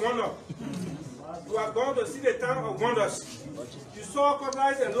town of wonder. You are going to see the town of wonders. You saw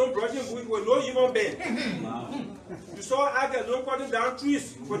Cutlass alone brushing wood with no human being. You saw Ag alone cutting down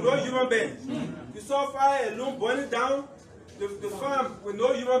trees with no human being. You saw fire alone burning down the farm with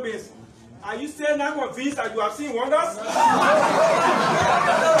no human beings. Are you still not convinced that you have seen wonders?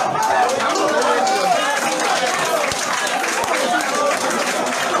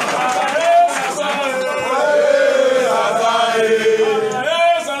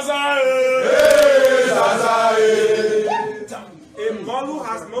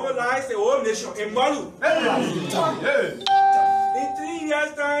 Has mobilized the whole nation in Molu. In 3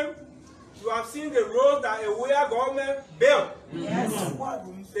 years' time, you have seen the road that a Aware government built. Yes.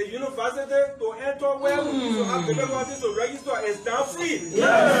 The university to enter where we used to have difficulties to register is now free. Yes.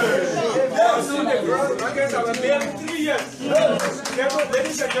 You have seen the girls markets that were built in 3 years.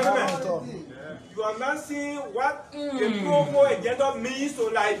 Ladies and gentlemen, you are not seeing what the promo agenda means to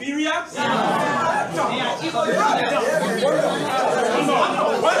Liberia. As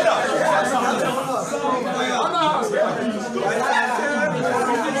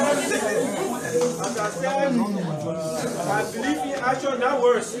I said, I believe in action, not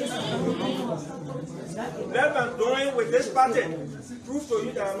words. Let I'm doing with this party prove to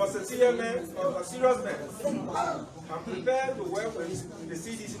you that I'm a sincere man, a serious man. I'm prepared to work with the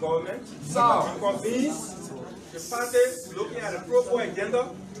CDC government. I'm convinced the party is looking at a pro-poor agenda.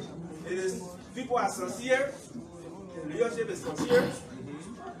 It is, people are sincere, the leadership is sincere.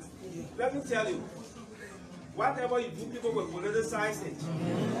 Let me tell you, whatever you do, people will politicize it.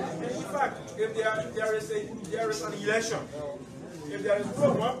 And in fact, if there is an election, if there is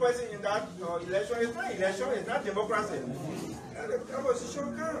no one person in that election, it's not election, it's not democracy. The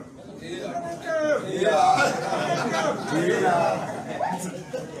opposition come.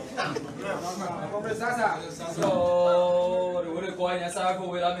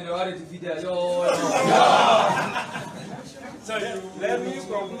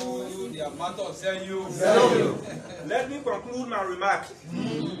 Let me conclude my remark.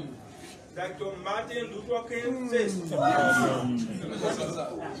 Dr. Martin Luther King says, the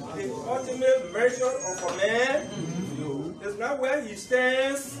ultimate measure of a man is not where he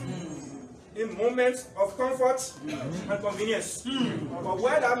stands in moments of comfort and convenience, but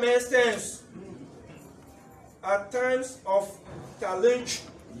where that man stands at times of challenge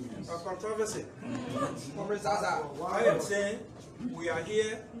and controversy. I am saying we are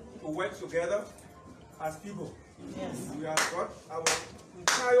here to work together as people. We have got our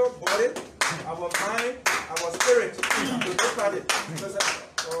entire body, our mind, our spirit to this party.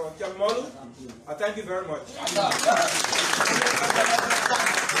 I thank you very much.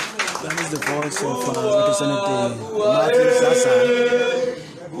 That is the voice of Representative Rep.Zayzay,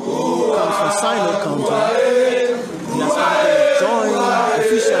 who comes from Sinoe County. He has joined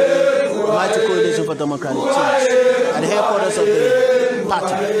officially the Mighty Coalition for Democratic Change at the headquarters of the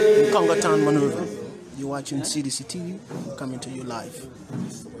party in Congo Town, Monrovia. You're watching CDC TV, coming to you live.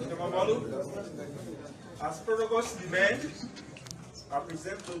 As protocols demand, I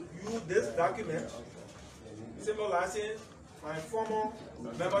present to you this document symbolizing my formal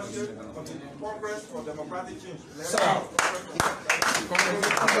membership of the Congress for Democratic Change.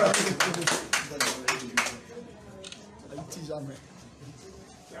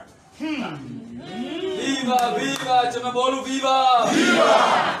 Viva, viva, Chamabolo, viva!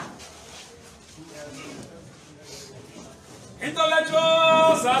 Viva!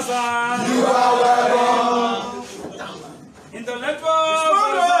 Zaza. You are welcome. Intellectual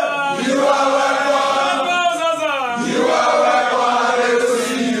Zaza. You are welcome. Intellectual Zaza. You are welcome. Happy to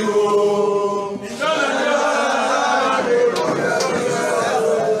see you. Intellectual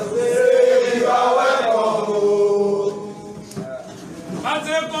You are welcome.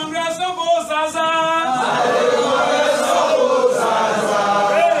 Mate Congress of Zaza.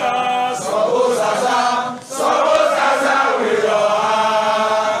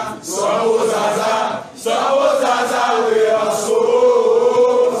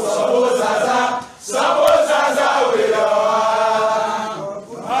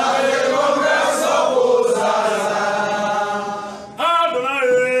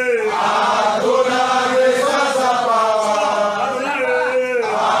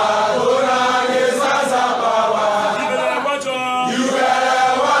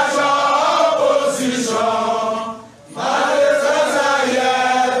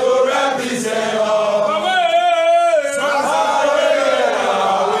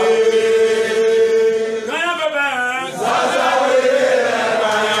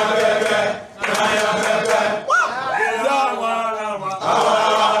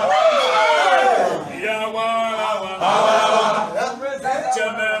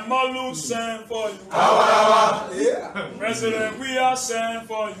 President, we are sent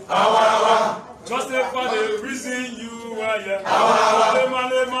for you. Just for the reason you are here. Money,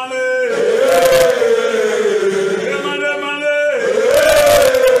 money, money. Money, money.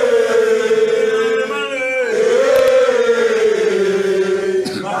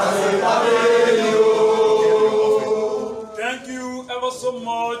 Thank you ever so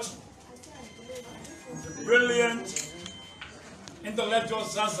much. Brilliant intellectual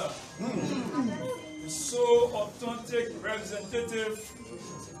Zaza. So authentic representative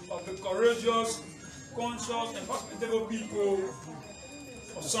of the courageous, conscious, and hospitable people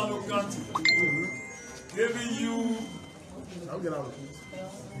of Sinoe County, giving you an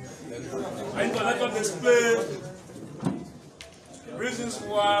intellectual display, reasons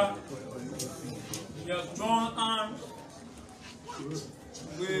why he has drawn arms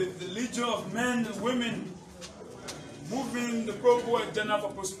with the legion of men and women moving the pro-poor agenda for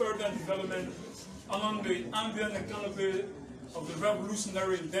prosperity and development along the ambient canopy of the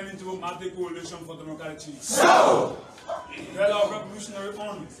revolutionary Indomitable Mate Coalition for Democratic Change. So, that our revolutionary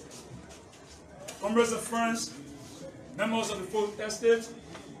honors, comrades of France, members of the Fourth Estate,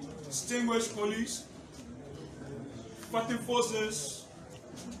 distinguished colleagues, fighting forces.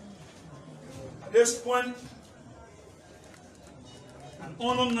 At this point, an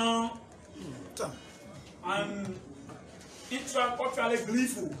honor now, and intra-culturally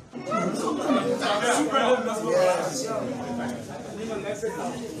gleeful.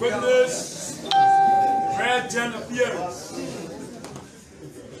 Witness rare gen appearance.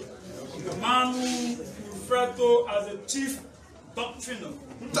 The man who referred to as the chief doctriner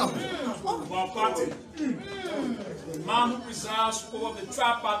of our party. The man who presides over the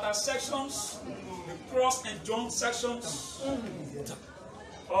tripartite sections, the cross and joint sections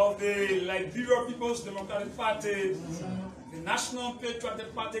of the Liberia People's Democratic Party, the National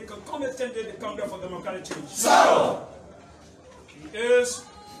Patriotic Party, concomitantly the Congress for Democratic Change. So, he is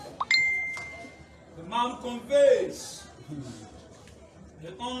the man who conveys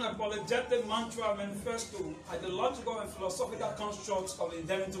the unapologetic mantra, manifesto, ideological and philosophical constructs of the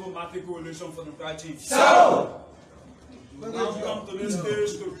Indomitable Mate Coalition for Democratic Change. So, we now come to this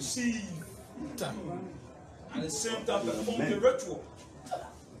stage to receive and at the same time perform the ritual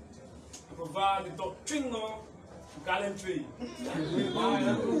and provide the doctrinal gallantry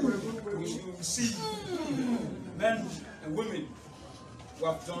which you receive men and women who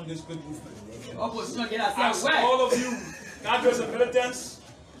have done this great movement. Ask all of you, cadres and militants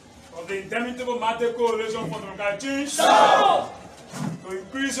of the Indomitable Mate Coalition for Democratic Change, to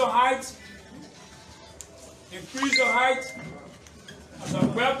increase your height as a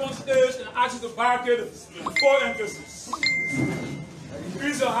weapon stage and ask you to barricade with 4 emphasis.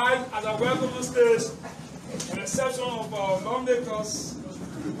 Increase your height as a weapon stage, with the exception of our lawmakers.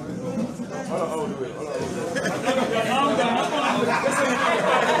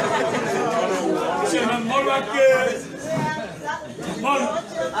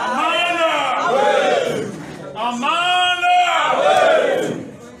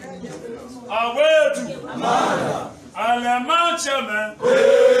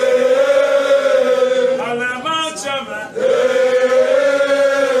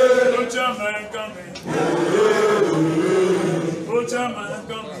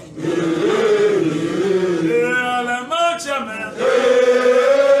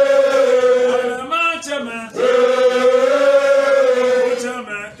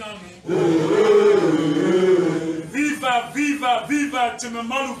 Viva,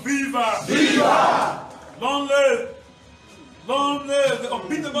 Chimamalu, viva! Viva! Long live! Long live the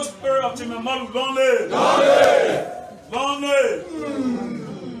unbeatable spirit of Chimamalu, long live! Long live! Long live!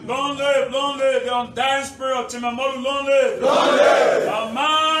 Long live, long live, the undying spirit of Chimamalu, long live! Long live!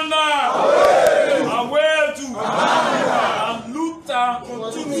 Amanda! Awetu! And Luther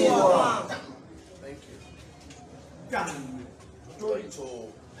continue! Thank you. I'd like to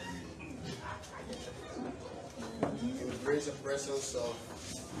embrace the presence of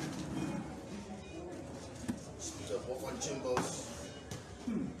the Bomi Chimbos,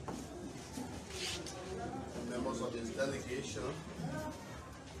 members of his delegation.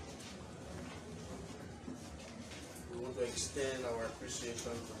 We want to extend our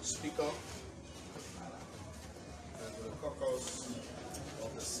appreciation to the Speaker and to the caucus of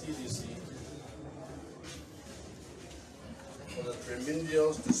the CDC for the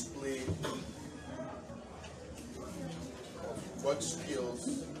tremendous display of work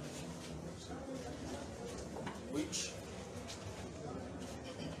skills which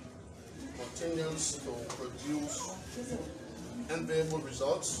continues to produce enviable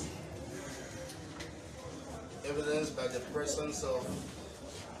results, evidenced by the presence of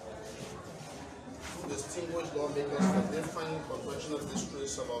two distinguished lawmakers from different congressional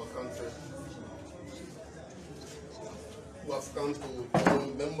districts of our country who have come to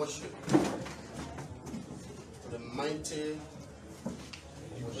join membership to the mighty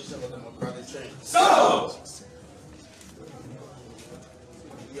position of democratic change. So,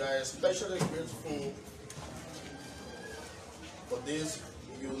 we are especially grateful for this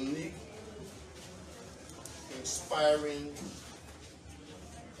unique, inspiring,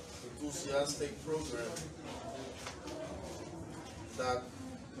 enthusiastic program that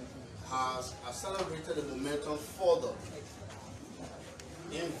has accelerated the momentum further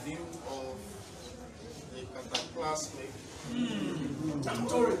in view of the cataclysmic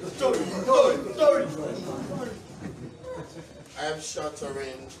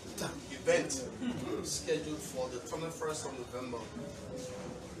earth-shattering event scheduled for the 21st of November,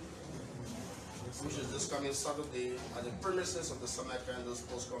 which is this coming Saturday at the premises of the Sinoe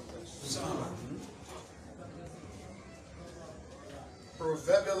Sports Complex.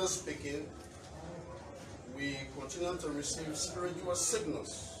 Proverbially speaking, we continue to receive spiritual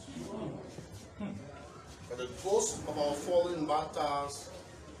signals that the ghosts of our fallen martyrs,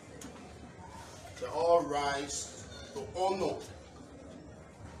 they all rise to honor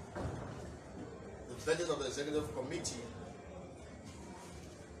the verdict of the executive committee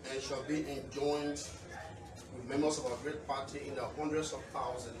and shall be enjoined with members of our great party in the hundreds of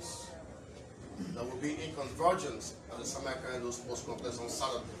thousands that will be in convergence at the Sinoe Sports Complex on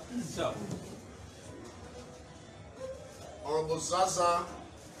Saturday. So, Honorable Zayzay,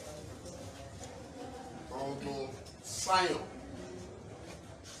 Honorable Sinoe,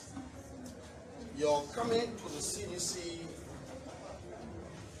 you're coming to the CDC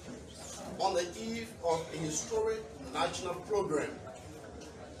on the eve of a historic national program.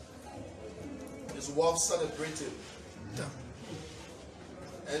 It's worth celebrating.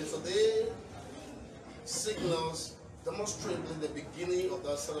 And today signals demonstrating the beginning of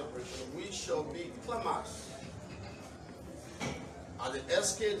that celebration. We shall be climaxed at the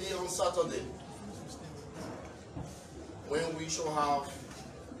SKD on Saturday, when we shall have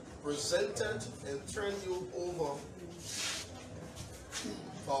presented and turned you over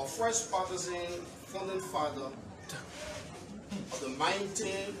to our first partisan founding father of the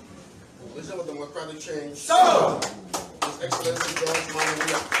mighty vision of democratic change, His Excellency George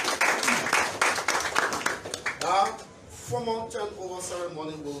Manalia. That formal turnover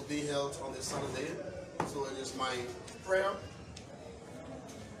ceremony will be held on this Saturday, so it is my prayer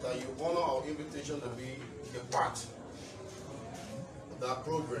that you honor our invitation to be a part of that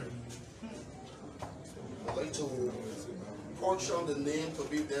program. I'd like to caution the name to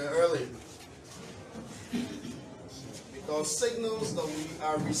be there early, because signals that we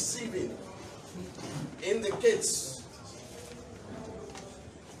are receiving indicates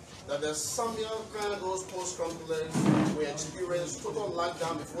that the Sinoe Sports Complex will experience total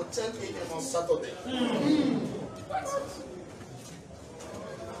lockdown before 10 a.m. on Saturday.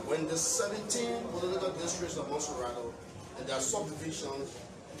 When the 17 political districts of Monserrato and their subdivisions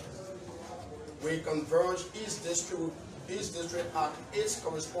will converge, each district at its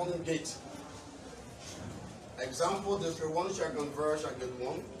corresponding gate. Example, District 1 shall converge at Gate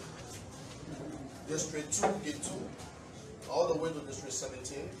 1, District 2, Gate 2, all the way to District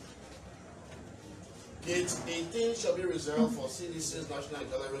 17. Gate 18 shall be reserved for CDC's National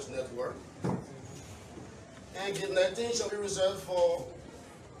Galleries Network, and Gate 19 shall be reserved for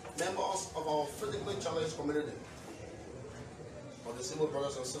members of our physically challenged community. of the Sinoe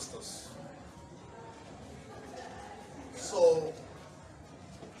brothers and sisters. So,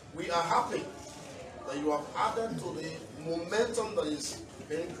 we are happy that you have added to the momentum that is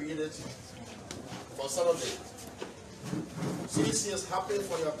being created for Saturday. CDC is happy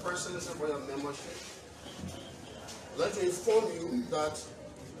for your presence and for your membership. I'd like to inform you that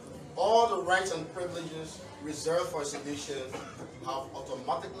all the rights and privileges reserved for sedition have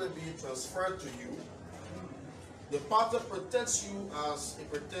automatically been transferred to you. The party protects you as it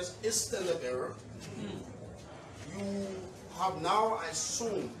protects its standard bearer. You have now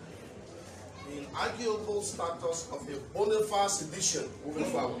assumed the inarguable status of a bona fide sedition moving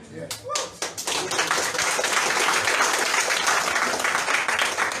forward. Yeah.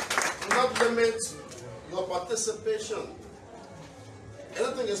 Do not limit your participation.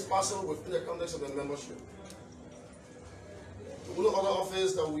 Anything is possible within the context of the membership. The only other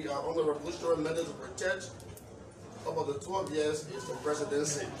office that we are on the revolutionary mandate to protect over the 12 years is the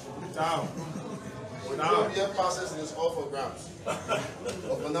presidency. Down. When 12 years passes, it is all for grabs.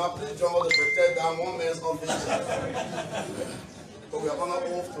 But for now, please join us to protect that one man's office. But we are on an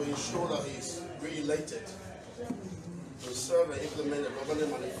oath to ensure that he is re-elected to serve and implement the governing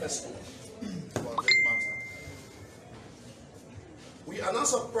manifesto for this matter. We are not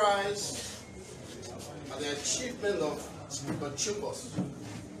surprised at the achievement of Speaker Chambers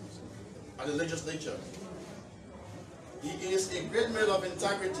at the legislature. He is a great man of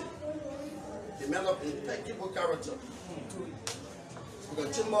integrity, a man of impeccable character.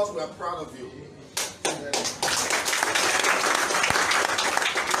 Speaker Chambers, we are proud of you.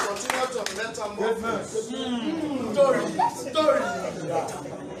 Continue to metamorphose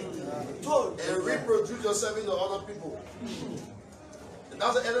and reproduce yourself into other people. And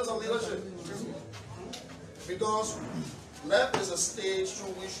that's the essence of leadership. Because life is a stage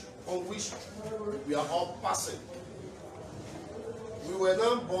on which we are all passing. We were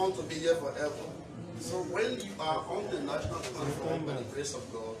not born to be here forever. So when you are on the national platform by the grace of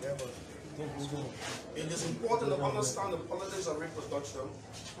God, it is important to understand the politics of reproduction.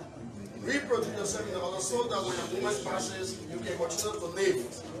 Reproduce yourself in order so that when your moment passes, you can continue to live.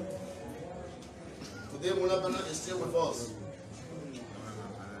 Today, Munabana is still with us.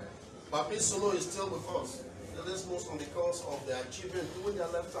 Papi Solo is still with us. That is most on because of their achievement during their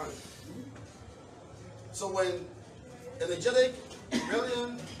lifetime. So when energetic,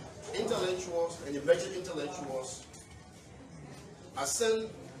 brilliant intellectuals and emerging intellectuals ascend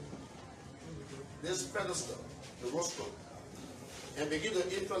this pedestal, the rostrum, and begin to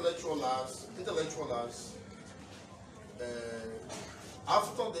intellectualize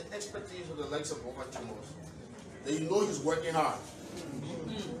after the expertise of the likes of Bomi, then you know he's working hard.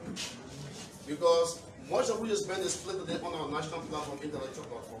 Because much of which is being displayed today on our national platform, intellectual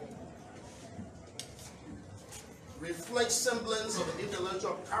platform, reflects semblance of the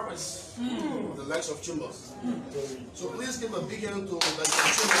intellectual prowess of the likes of Chambers. So please give a big hand to the likes of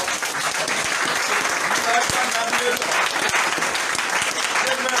Chambers.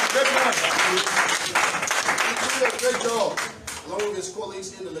 He did a great job along with his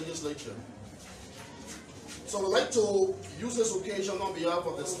colleagues in the legislature. So I'd like to use this occasion on behalf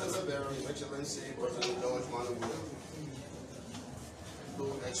of the standard bearer, His Excellency President George Manu to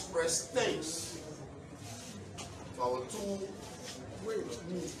express thanks to our two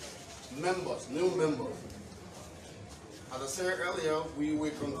members, new members. As I said earlier, we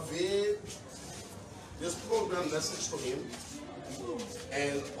will convey this program message to him,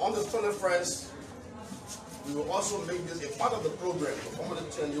 and on the 21st, we will also make this a part of the program to formally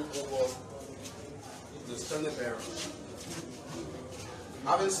turn you over the standard bearer.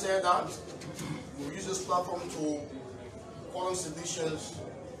 Having said that, we will use this platform to call on seditions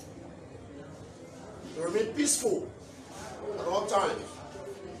to remain peaceful at all times.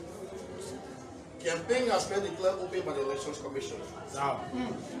 Campaign has been declared open by the Elections Commission.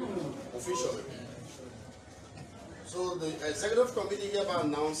 Officially. So the Executive Committee hereby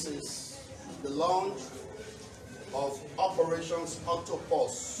announces the launch of Operations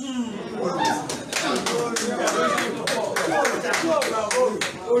Octopus.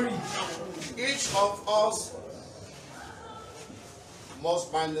 Each of us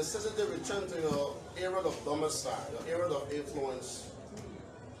must by necessity return to your area of domicile, your area of influence,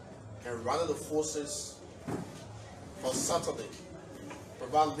 and rally the forces for Saturday,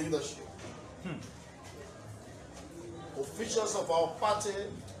 provide leadership. Officials of our party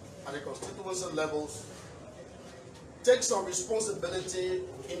at the constituency levels take some responsibility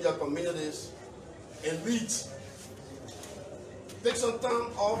in their communities and lead. Take some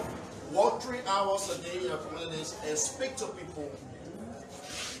time off, work 3 hours a day in your communities and speak to people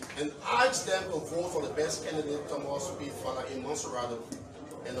and ask them to vote for the best candidate, Thomas P. Fala, in Monserrado,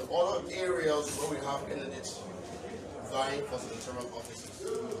 and the other areas where we have candidates vying for senatorial offices.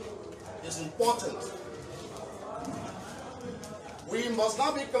 It's important. We must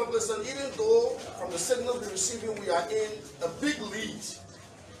not be complacent, even though from the signals we're receiving we are in a big lead.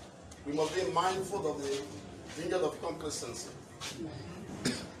 We must be mindful of the danger of complacency.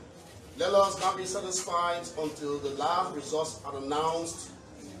 Let us not be satisfied until the last results are announced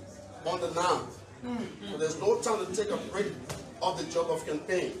on the 9th. So there's no time to take a break of the job of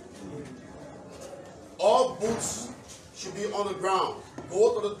campaign. All boots should be on the ground.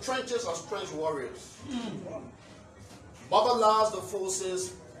 Go to the trenches as trench warriors. Mobilize the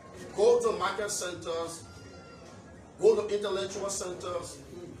forces. Go to market centers. Go to intellectual centers.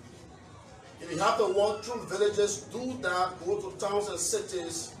 If you have to walk through villages, do that. Go to towns and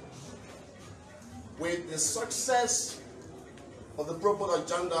cities. With the success of the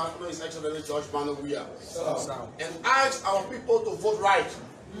proposed agenda, His Excellency George Manoria, and ask our people to vote right.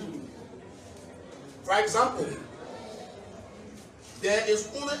 For example, there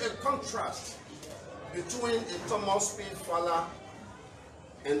is only a contrast between a Thomas P. Fala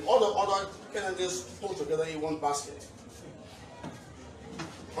and all the other candidates put together in one basket.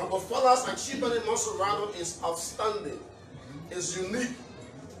 Honorable Fala's achievement in Monserrado is outstanding, is unique,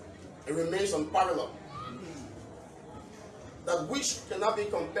 it remains unparalleled. That which cannot be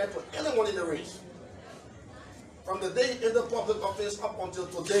compared to anyone in the race. From the day he entered public office up until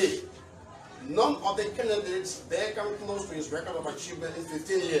today, none of the candidates dare come close to his record of achievement in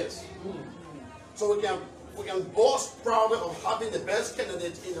 15 years. So we can boast proudly of having the best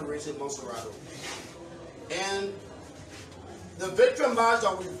candidate in the race in Monserrado. And the victory march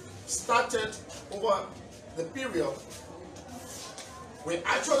that we started over the period will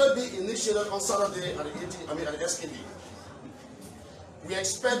actually be initiated on Saturday at the SKD. We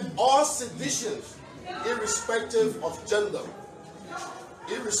expect all seditions, irrespective of gender,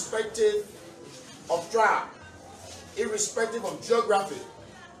 irrespective of tribe, irrespective of geography,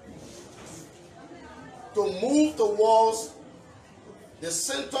 to move towards the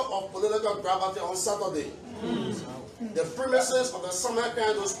center of political gravity on Saturday, the premises of the Summer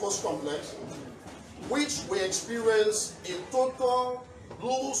Candle Sports Complex, which we experience a total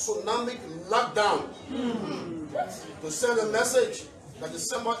blue tsunami lockdown, to send a message that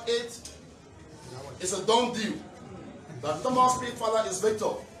December 8th is a done deal, that Thomas P. Fala is victor,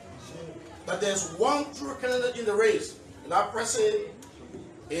 that there's one true candidate in the race, and that person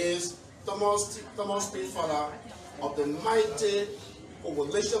is Thomas P. Fala of the mighty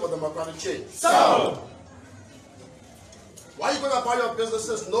Coalition for Democratic Change. So, while you're going to buy your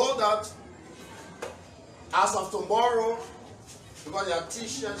businesses, know that as of tomorrow, because there are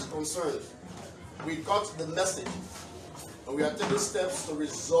t-shirts concerned, we got the message, and we are taking steps to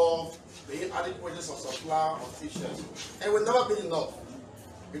resolve the inadequacies of supply of t-shirts. And it will never be enough,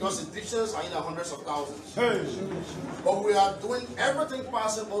 because the t-shirts are in the hundreds of thousands. Hey. But we are doing everything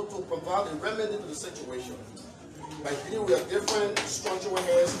possible to provide a remedy to the situation by dealing with different structural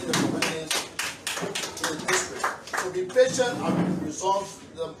heads in the communities, in the district. So be patient and resolve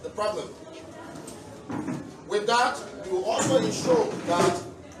the problem. With that, we will also ensure that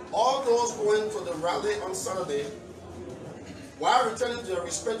all those going to the rally on Saturday, while returning to their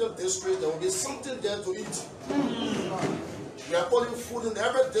respective district, there will be something there to eat. We are putting food in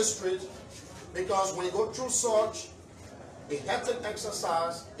every district because when you go through such a hectic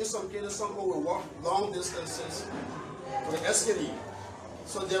exercise, in some cases, some people will walk long distances to the SKD.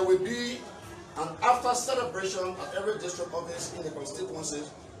 So there will be an after celebration at every district office in the constituencies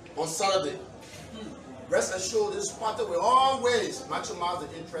on Saturday. Rest assured, this party will always maximize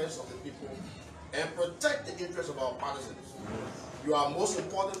the interests of the people and protect the interests of our partisans. You are our most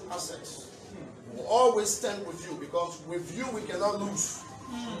important assets. We will always stand with you because with you we cannot lose.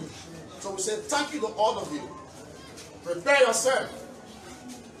 So we say thank you to all of you. Prepare yourself.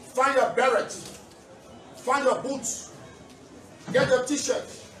 Find your beret. Find your boots. Get your t-shirt.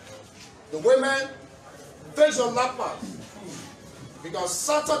 The women, face your laptops. Because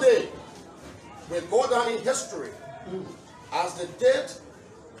Saturday will go down in history as the date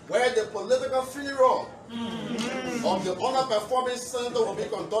where the political funeral of the underperforming senator will be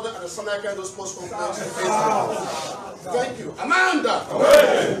conducted at the Sinoe Candle Sports Complex. Thank you. Amanda!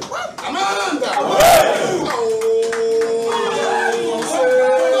 Away. Amanda! Away.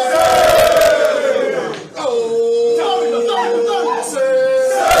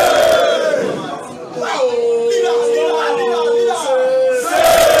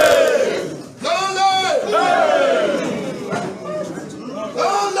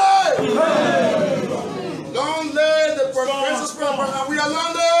 We are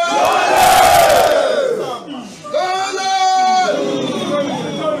London!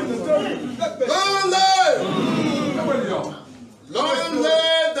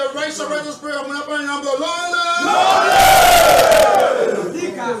 pray this prayer.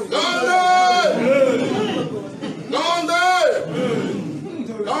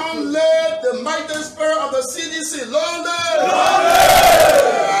 Don't let the mighty spirit of the CDC, Lord,